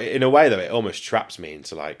 But in a way though, it almost traps me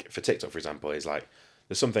into like, for TikTok for example, is like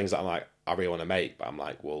there's some things that I'm like I really want to make, but I'm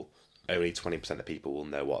like, well, only 20% of people will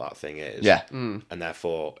know what that thing is. Yeah. And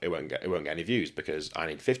therefore it won't get any views because I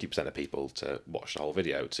need 50% of people to watch the whole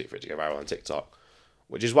video for it to go viral on TikTok.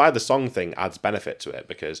 Which is why the song thing adds benefit to it,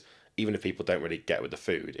 because even if people don't really get with the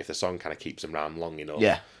food, if the song kind of keeps them around long enough.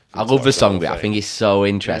 Yeah. I love the song bit. I think it's so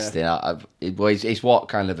interesting. Yeah. It's what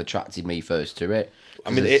kind of attracted me first to it.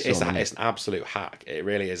 I mean, it's an absolute hack. It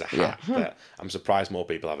really is a hack that I'm surprised more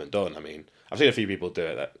people haven't done. I mean, I've seen a few people do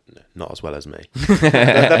it that not as well as me. they're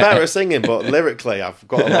better at singing, but lyrically, I've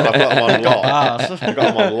got them on lock. I've got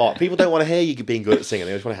them on lock. People don't want to hear you being good at singing.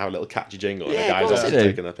 They just want to have a little catchy jingle. And the guys are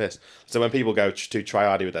taking a piss. So when people go too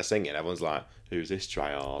try-hardy with their singing, everyone's like, "Who's this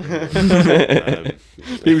try-hard?"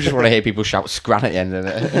 People just want to hear people shout "scran" at the end of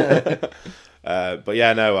it. But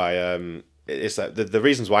yeah, no, it's the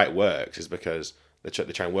reasons why it works is because they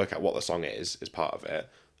try and work out what the song is part of it.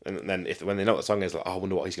 And then when they know what the song is, like, I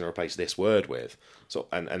wonder what he's going to replace this word with. So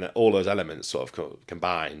and all those elements sort of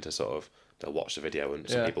combine to sort of they'll watch the video, and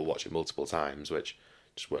some people watch it multiple times, which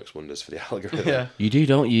just works wonders for the algorithm. Yeah. You do,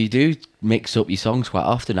 don't you? You do mix up your songs quite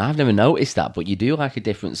often. I've never noticed that, but you do like a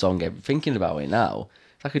different song. Thinking about it now,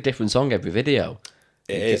 it's like a different song every video.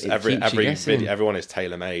 It is. Every video, everyone is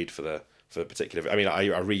tailor made for the particular. I mean, I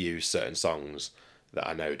reuse certain songs that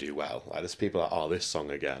I know do well. Like there's people like, oh, this song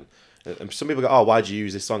again. And some people go, oh, why'd you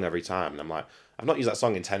use this song every time? And I'm like, I've not used that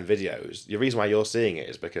song in 10 videos. The reason why you're seeing it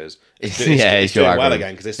is because it's doing well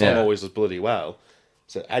again, because this song always does bloody well.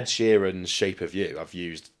 So Ed Sheeran's Shape of You, I've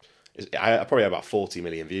used... I probably have about 40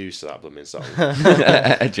 million views to that blooming song.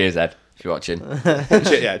 Cheers, Ed, if you're watching.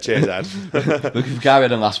 Cheers, Ed. We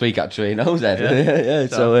carried on last week, actually. Knows Ed. Yeah,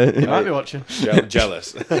 so you might be watching.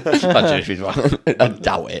 Jealous. Imagine if he's I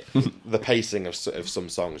doubt it. The pacing of some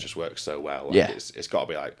songs just works so well. Like it's got to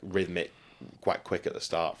be like rhythmic, quite quick at the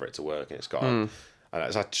start for it to work, and it's got. And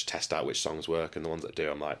as I just test out which songs work, and the ones that do,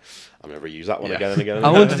 I'm like, I'm going to reuse that one again and again.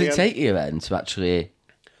 How long does it take you then to actually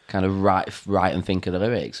kind of write and think of the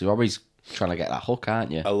lyrics? You're always trying to get that hook,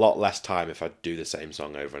 aren't you? A lot less time if I do the same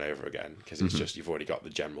song over and over again, because it's just you've already got the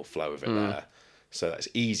general flow of it there. so that's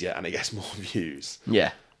easier and it gets more views.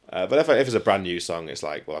 Yeah. But if it's a brand new song, it's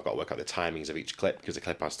like, well, I've got to work out the timings of each clip because the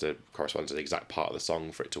clip has to correspond to the exact part of the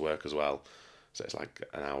song for it to work as well. So it's like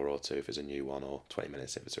an hour or two if it's a new one, or 20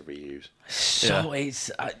 minutes if it's a reuse. So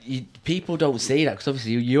it's people don't see that because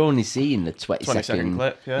obviously you're only seeing the 20-second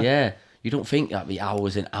clip. Yeah. Yeah. You don't think that the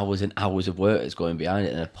hours and hours and hours of work that's going behind it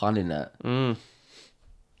and they're planning that.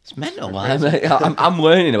 It's mental. I'm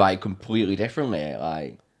learning about it completely differently.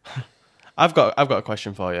 Like, I've got a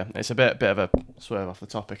question for you. It's a bit of a swerve off the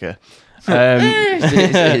topic here.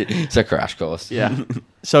 it's a crash course. Yeah.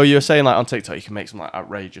 So you were saying like on TikTok you can make some like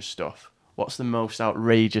outrageous stuff. What's the most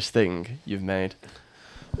outrageous thing you've made?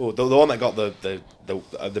 Oh, the one that got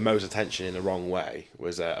the most attention in the wrong way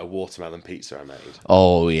was a watermelon pizza I made.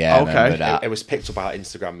 Oh yeah, I Okay. remember that. It was picked up out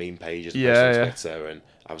Instagram meme pages, and Yeah, on Twitter, and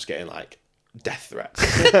I was getting like death threats.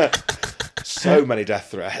 So many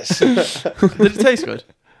death threats. Did it taste good?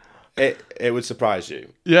 It would surprise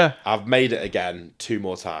you. Yeah. I've made it again 2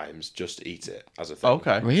 more times just to eat it as a thing.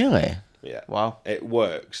 Okay. Really? Yeah. Wow. It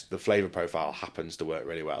works. The flavour profile happens to work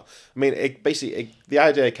really well. I mean, the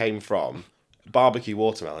idea came from barbecue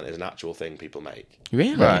watermelon is an actual thing people make.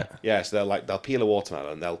 Really? Right. Yeah, so they'll peel a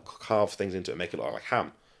watermelon, they'll carve things into it and make it look like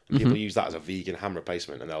ham. And people use that as a vegan ham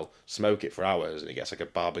replacement, and they'll smoke it for hours, and it gets like a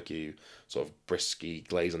barbecue sort of brisky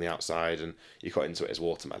glaze on the outside, and you cut into it as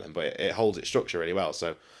watermelon, but it holds its structure really well.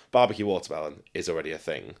 So barbecue watermelon is already a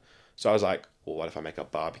thing. So I was like, well, what if I make a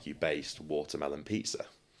barbecue-based watermelon pizza?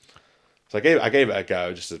 So I gave it a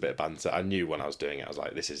go just as a bit of banter. I knew when I was doing it, I was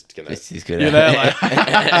like, this is gonna. You're there, like,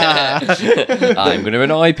 I'm gonna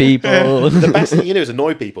annoy people. The best thing you do is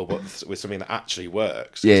annoy people, but with something that actually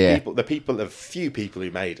works. 'Cause Yeah. the few people who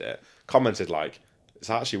made it commented like, this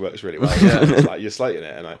actually works really well. Yeah. It's like, you're slating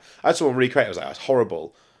it. And I had someone recreate it. I was like, it's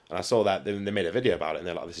horrible. And I saw that they made a video about it, and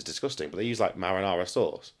they're like, this is disgusting. But they use like marinara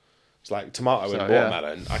sauce. It's like tomato and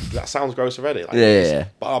watermelon. That sounds gross already. Like, Yeah.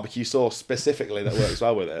 barbecue sauce specifically that works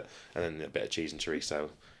well with it, and then a bit of cheese and chorizo.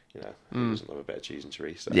 You know, who doesn't love a bit of cheese and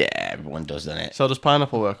chorizo? Yeah, everyone does, doesn't it? so does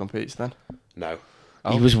pineapple work on pizza then? No,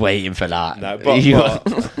 He was waiting for that. no, but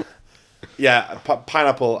yeah,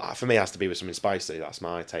 pineapple for me has to be with something spicy. That's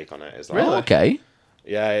my take on it. Is like, Really? Okay.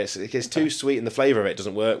 yeah, it's too sweet, and the flavour of it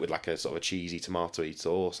doesn't work with like a sort of a cheesy tomatoey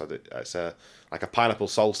sauce. It's like a pineapple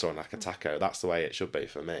salsa on like a taco. That's the way it should be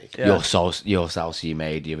for me. Yeah. Your salsa you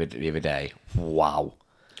made the other day. Wow.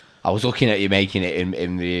 I was looking at you making it in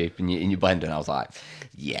your blender, and I was like,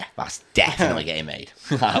 yeah, that's definitely getting made.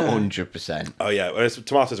 100%. Oh yeah, well,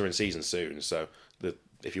 tomatoes are in season soon, so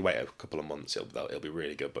if you wait a couple of months, it'll be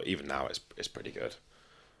really good. But even now, it's pretty good.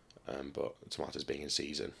 But tomatoes being in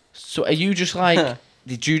season. So are you just like,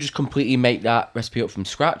 did you just completely make that recipe up from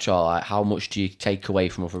scratch, or like how much do you take away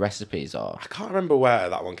from other recipes? Or I can't remember where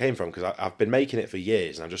that one came from because I've been making it for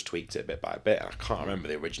years and I've just tweaked it bit by bit, and I can't remember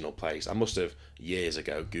the original place. I must have years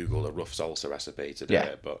ago Googled a rough salsa recipe to do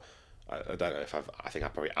it, but I don't know if I think I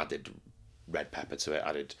probably added red pepper to it,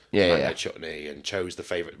 added mango chutney, and chose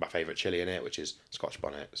my favourite chilli in it, which is Scotch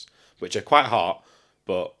bonnets, which are quite hot,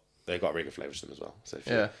 but they've got really good flavours to them as well.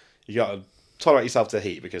 So you got to tolerate yourself to the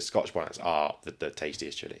heat because Scotch bonnets are the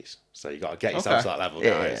tastiest chilies. So you got to get yourself to that level,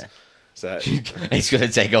 guys. Yeah. So it's going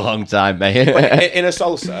to take a long time, mate. in a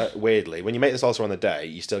salsa, weirdly, when you make the salsa on the day,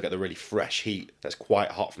 you still get the really fresh heat that's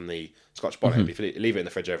quite hot from the Scotch bonnet. If you leave it in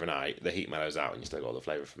the fridge overnight, the heat mellows out and you still get all the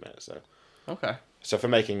flavour from it. So for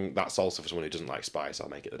making that salsa for someone who doesn't like spice, I'll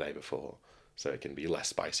make it the day before, so it can be less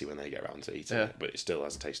spicy when they get around to eating it, but it still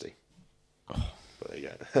has a tasty. But there you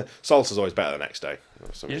go. Salsa's always better the next day.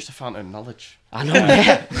 You're just a fountain of knowledge. I know.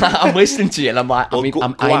 Yeah. I'm listening to you, and I'm like, I'm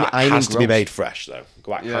guac has to be made fresh, though.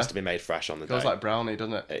 Guac has to be made fresh on the day. Goes like brownie,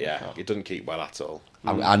 doesn't it? It doesn't keep well at all.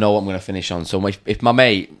 I know what I'm going to finish on. So if my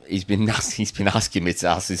mate, he's been asking me to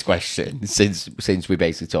ask this question since we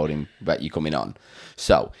basically told him about you coming on.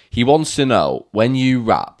 So he wants to know, when you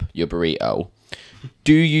wrap your burrito,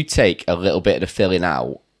 do you take a little bit of the filling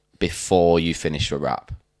out before you finish the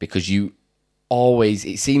wrap? Because you always,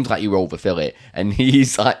 it seems like you overfill it, and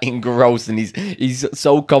he's like engrossed, and he's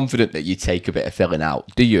so confident that you take a bit of filling out.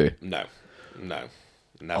 Do you? No, never.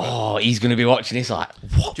 Oh, he's going to be watching this like,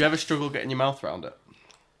 what? Do you ever struggle getting your mouth around it?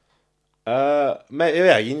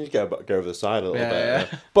 You need to go over the side a little bit.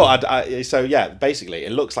 Yeah. But basically,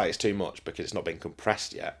 it looks like it's too much because it's not been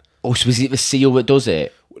compressed yet. Oh, so is it the seal that does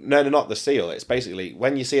it? No, not the seal. It's basically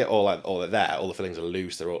when you see it all there, all the fillings are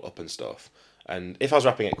loose, they're all up and stuff. And if I was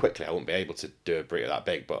wrapping it quickly, I wouldn't be able to do a burrito that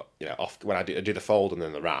big. But when I do the fold and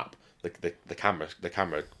then the wrap, the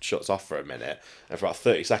camera shuts off for a minute, and for about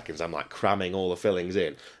 30 seconds, I'm like cramming all the fillings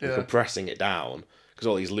in and compressing it down because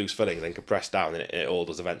all these loose fillings then compress down, and it all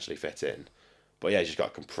does eventually fit in. But yeah, you just got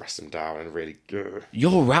to compress them down and really.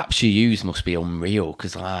 Your wraps you use must be unreal,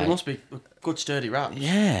 because like It must be good sturdy wraps.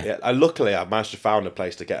 yeah. Luckily, I've managed to find a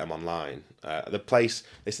place to get them online. The place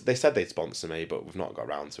they said they'd sponsor me, but we've not got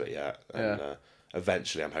around to it yet. And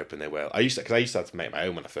eventually, I'm hoping they will. I used to have to make my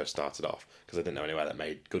own when I first started off because I didn't know anywhere that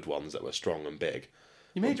made good ones that were strong and big.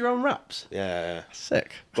 You made your own wraps? Yeah.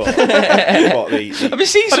 Sick. But Have you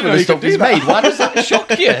seen some of the stuff he's made? Why does that shock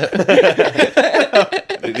you?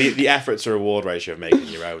 the effort to reward ratio of making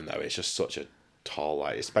your own though, it's just such a toll.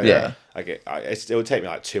 Like it would take me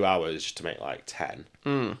like 2 hours just to make like 10.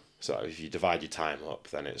 So if you divide your time up,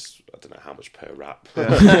 then it's I don't know how much per wrap, or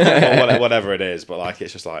whatever it is. But like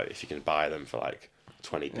it's just like if you can buy them for like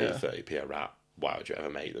 20p, 30p a wrap, why would you ever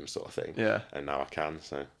make them, sort of thing? Yeah. And now I can.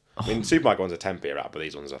 So I mean, supermarket ones are 10p a wrap, but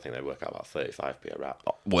these ones I think they work out about 35p a wrap.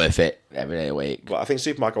 Worth it every day of the week. But I think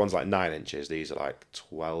supermarket ones are like 9 inches. These are like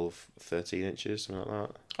 12, 13 inches, something like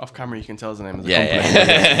that. Off camera, you can tell us the name of the company.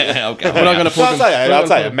 Yeah. Okay. We're not going to plug them. I'll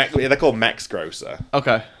tell you. They're called Mex Grocer.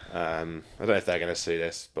 Okay. I don't know if they're going to see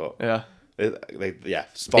this, but Yeah.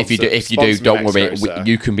 Sponsor, if you do, don't worry.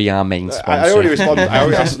 You can be our main sponsor. I already responded.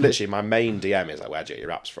 Literally, my main DM is like, "Where'd you get your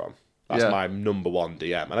wraps from?" That's my number one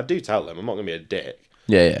DM, and I do tell them I'm not going to be a dick.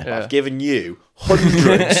 Yeah. I've given you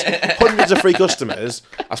hundreds of free customers.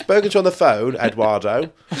 I've spoken to you on the phone,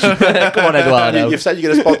 Eduardo. Come on, Eduardo. You've said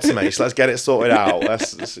you're going to sponsor me, so let's get it sorted out.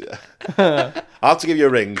 I'll have to give you a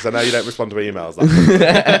ring because I know you don't respond to emails.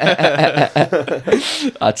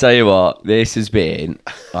 I tell you what, this has been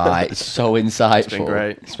like so insightful. It's been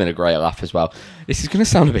great. It's been a great laugh as well. This is going to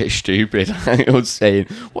sound a bit stupid. I was saying,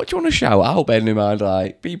 what do you want to shout out? Bearing in mind,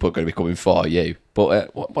 like people are going to be coming for you.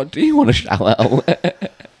 But what do you want to shout out?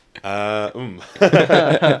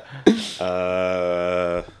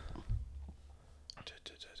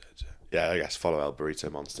 Yeah, I guess follow El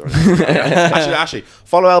Burrito Monster. actually,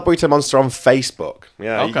 follow El Burrito Monster on Facebook.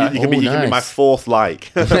 Yeah, okay. you can be my fourth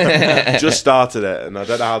like. Just started it, and I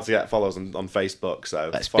don't know how to get followers on Facebook.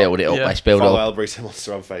 So let's build it up. Yeah. Let's build follow up. El Burrito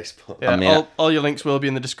Monster on Facebook. Yeah, all your links will be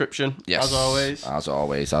in the description. Yes, as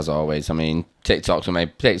always. As always. I mean, TikTok,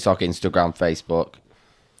 Instagram, Facebook.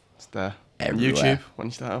 It's there. Everywhere. YouTube when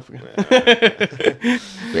you start off again.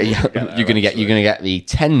 You're gonna get the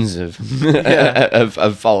tens of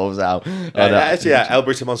of followers out. El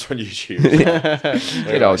Burrito Monster on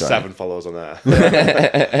YouTube. 7 followers on there.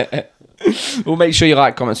 Well, make sure you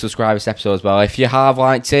like, comment, subscribe this episode as well. If you have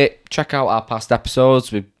liked it, check out our past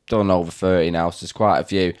episodes. We've done over 30 now, so there's quite a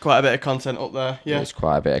few. Quite a bit of content up there. Yeah, there's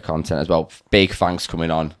quite a bit of content as well. Big thanks coming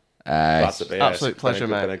on. Glad to be here. Absolute pleasure,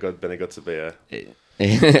 mate. Been a good to be here.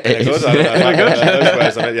 You've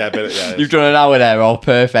You've done an hour there, all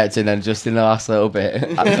perfect, and then just in the last little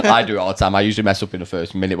bit, I do it all the time. I usually mess up in the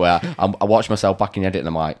first minute where I watch myself back in the edit, and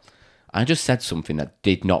I'm like, I just said something that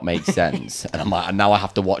did not make sense, and I'm like, now I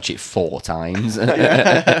have to watch it 4 times.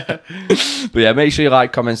 But yeah, make sure you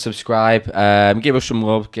like, comment, subscribe, give us some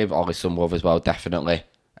love, give Ollie some love as well, definitely,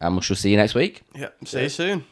 and we shall see you next week. Yeah, see you soon.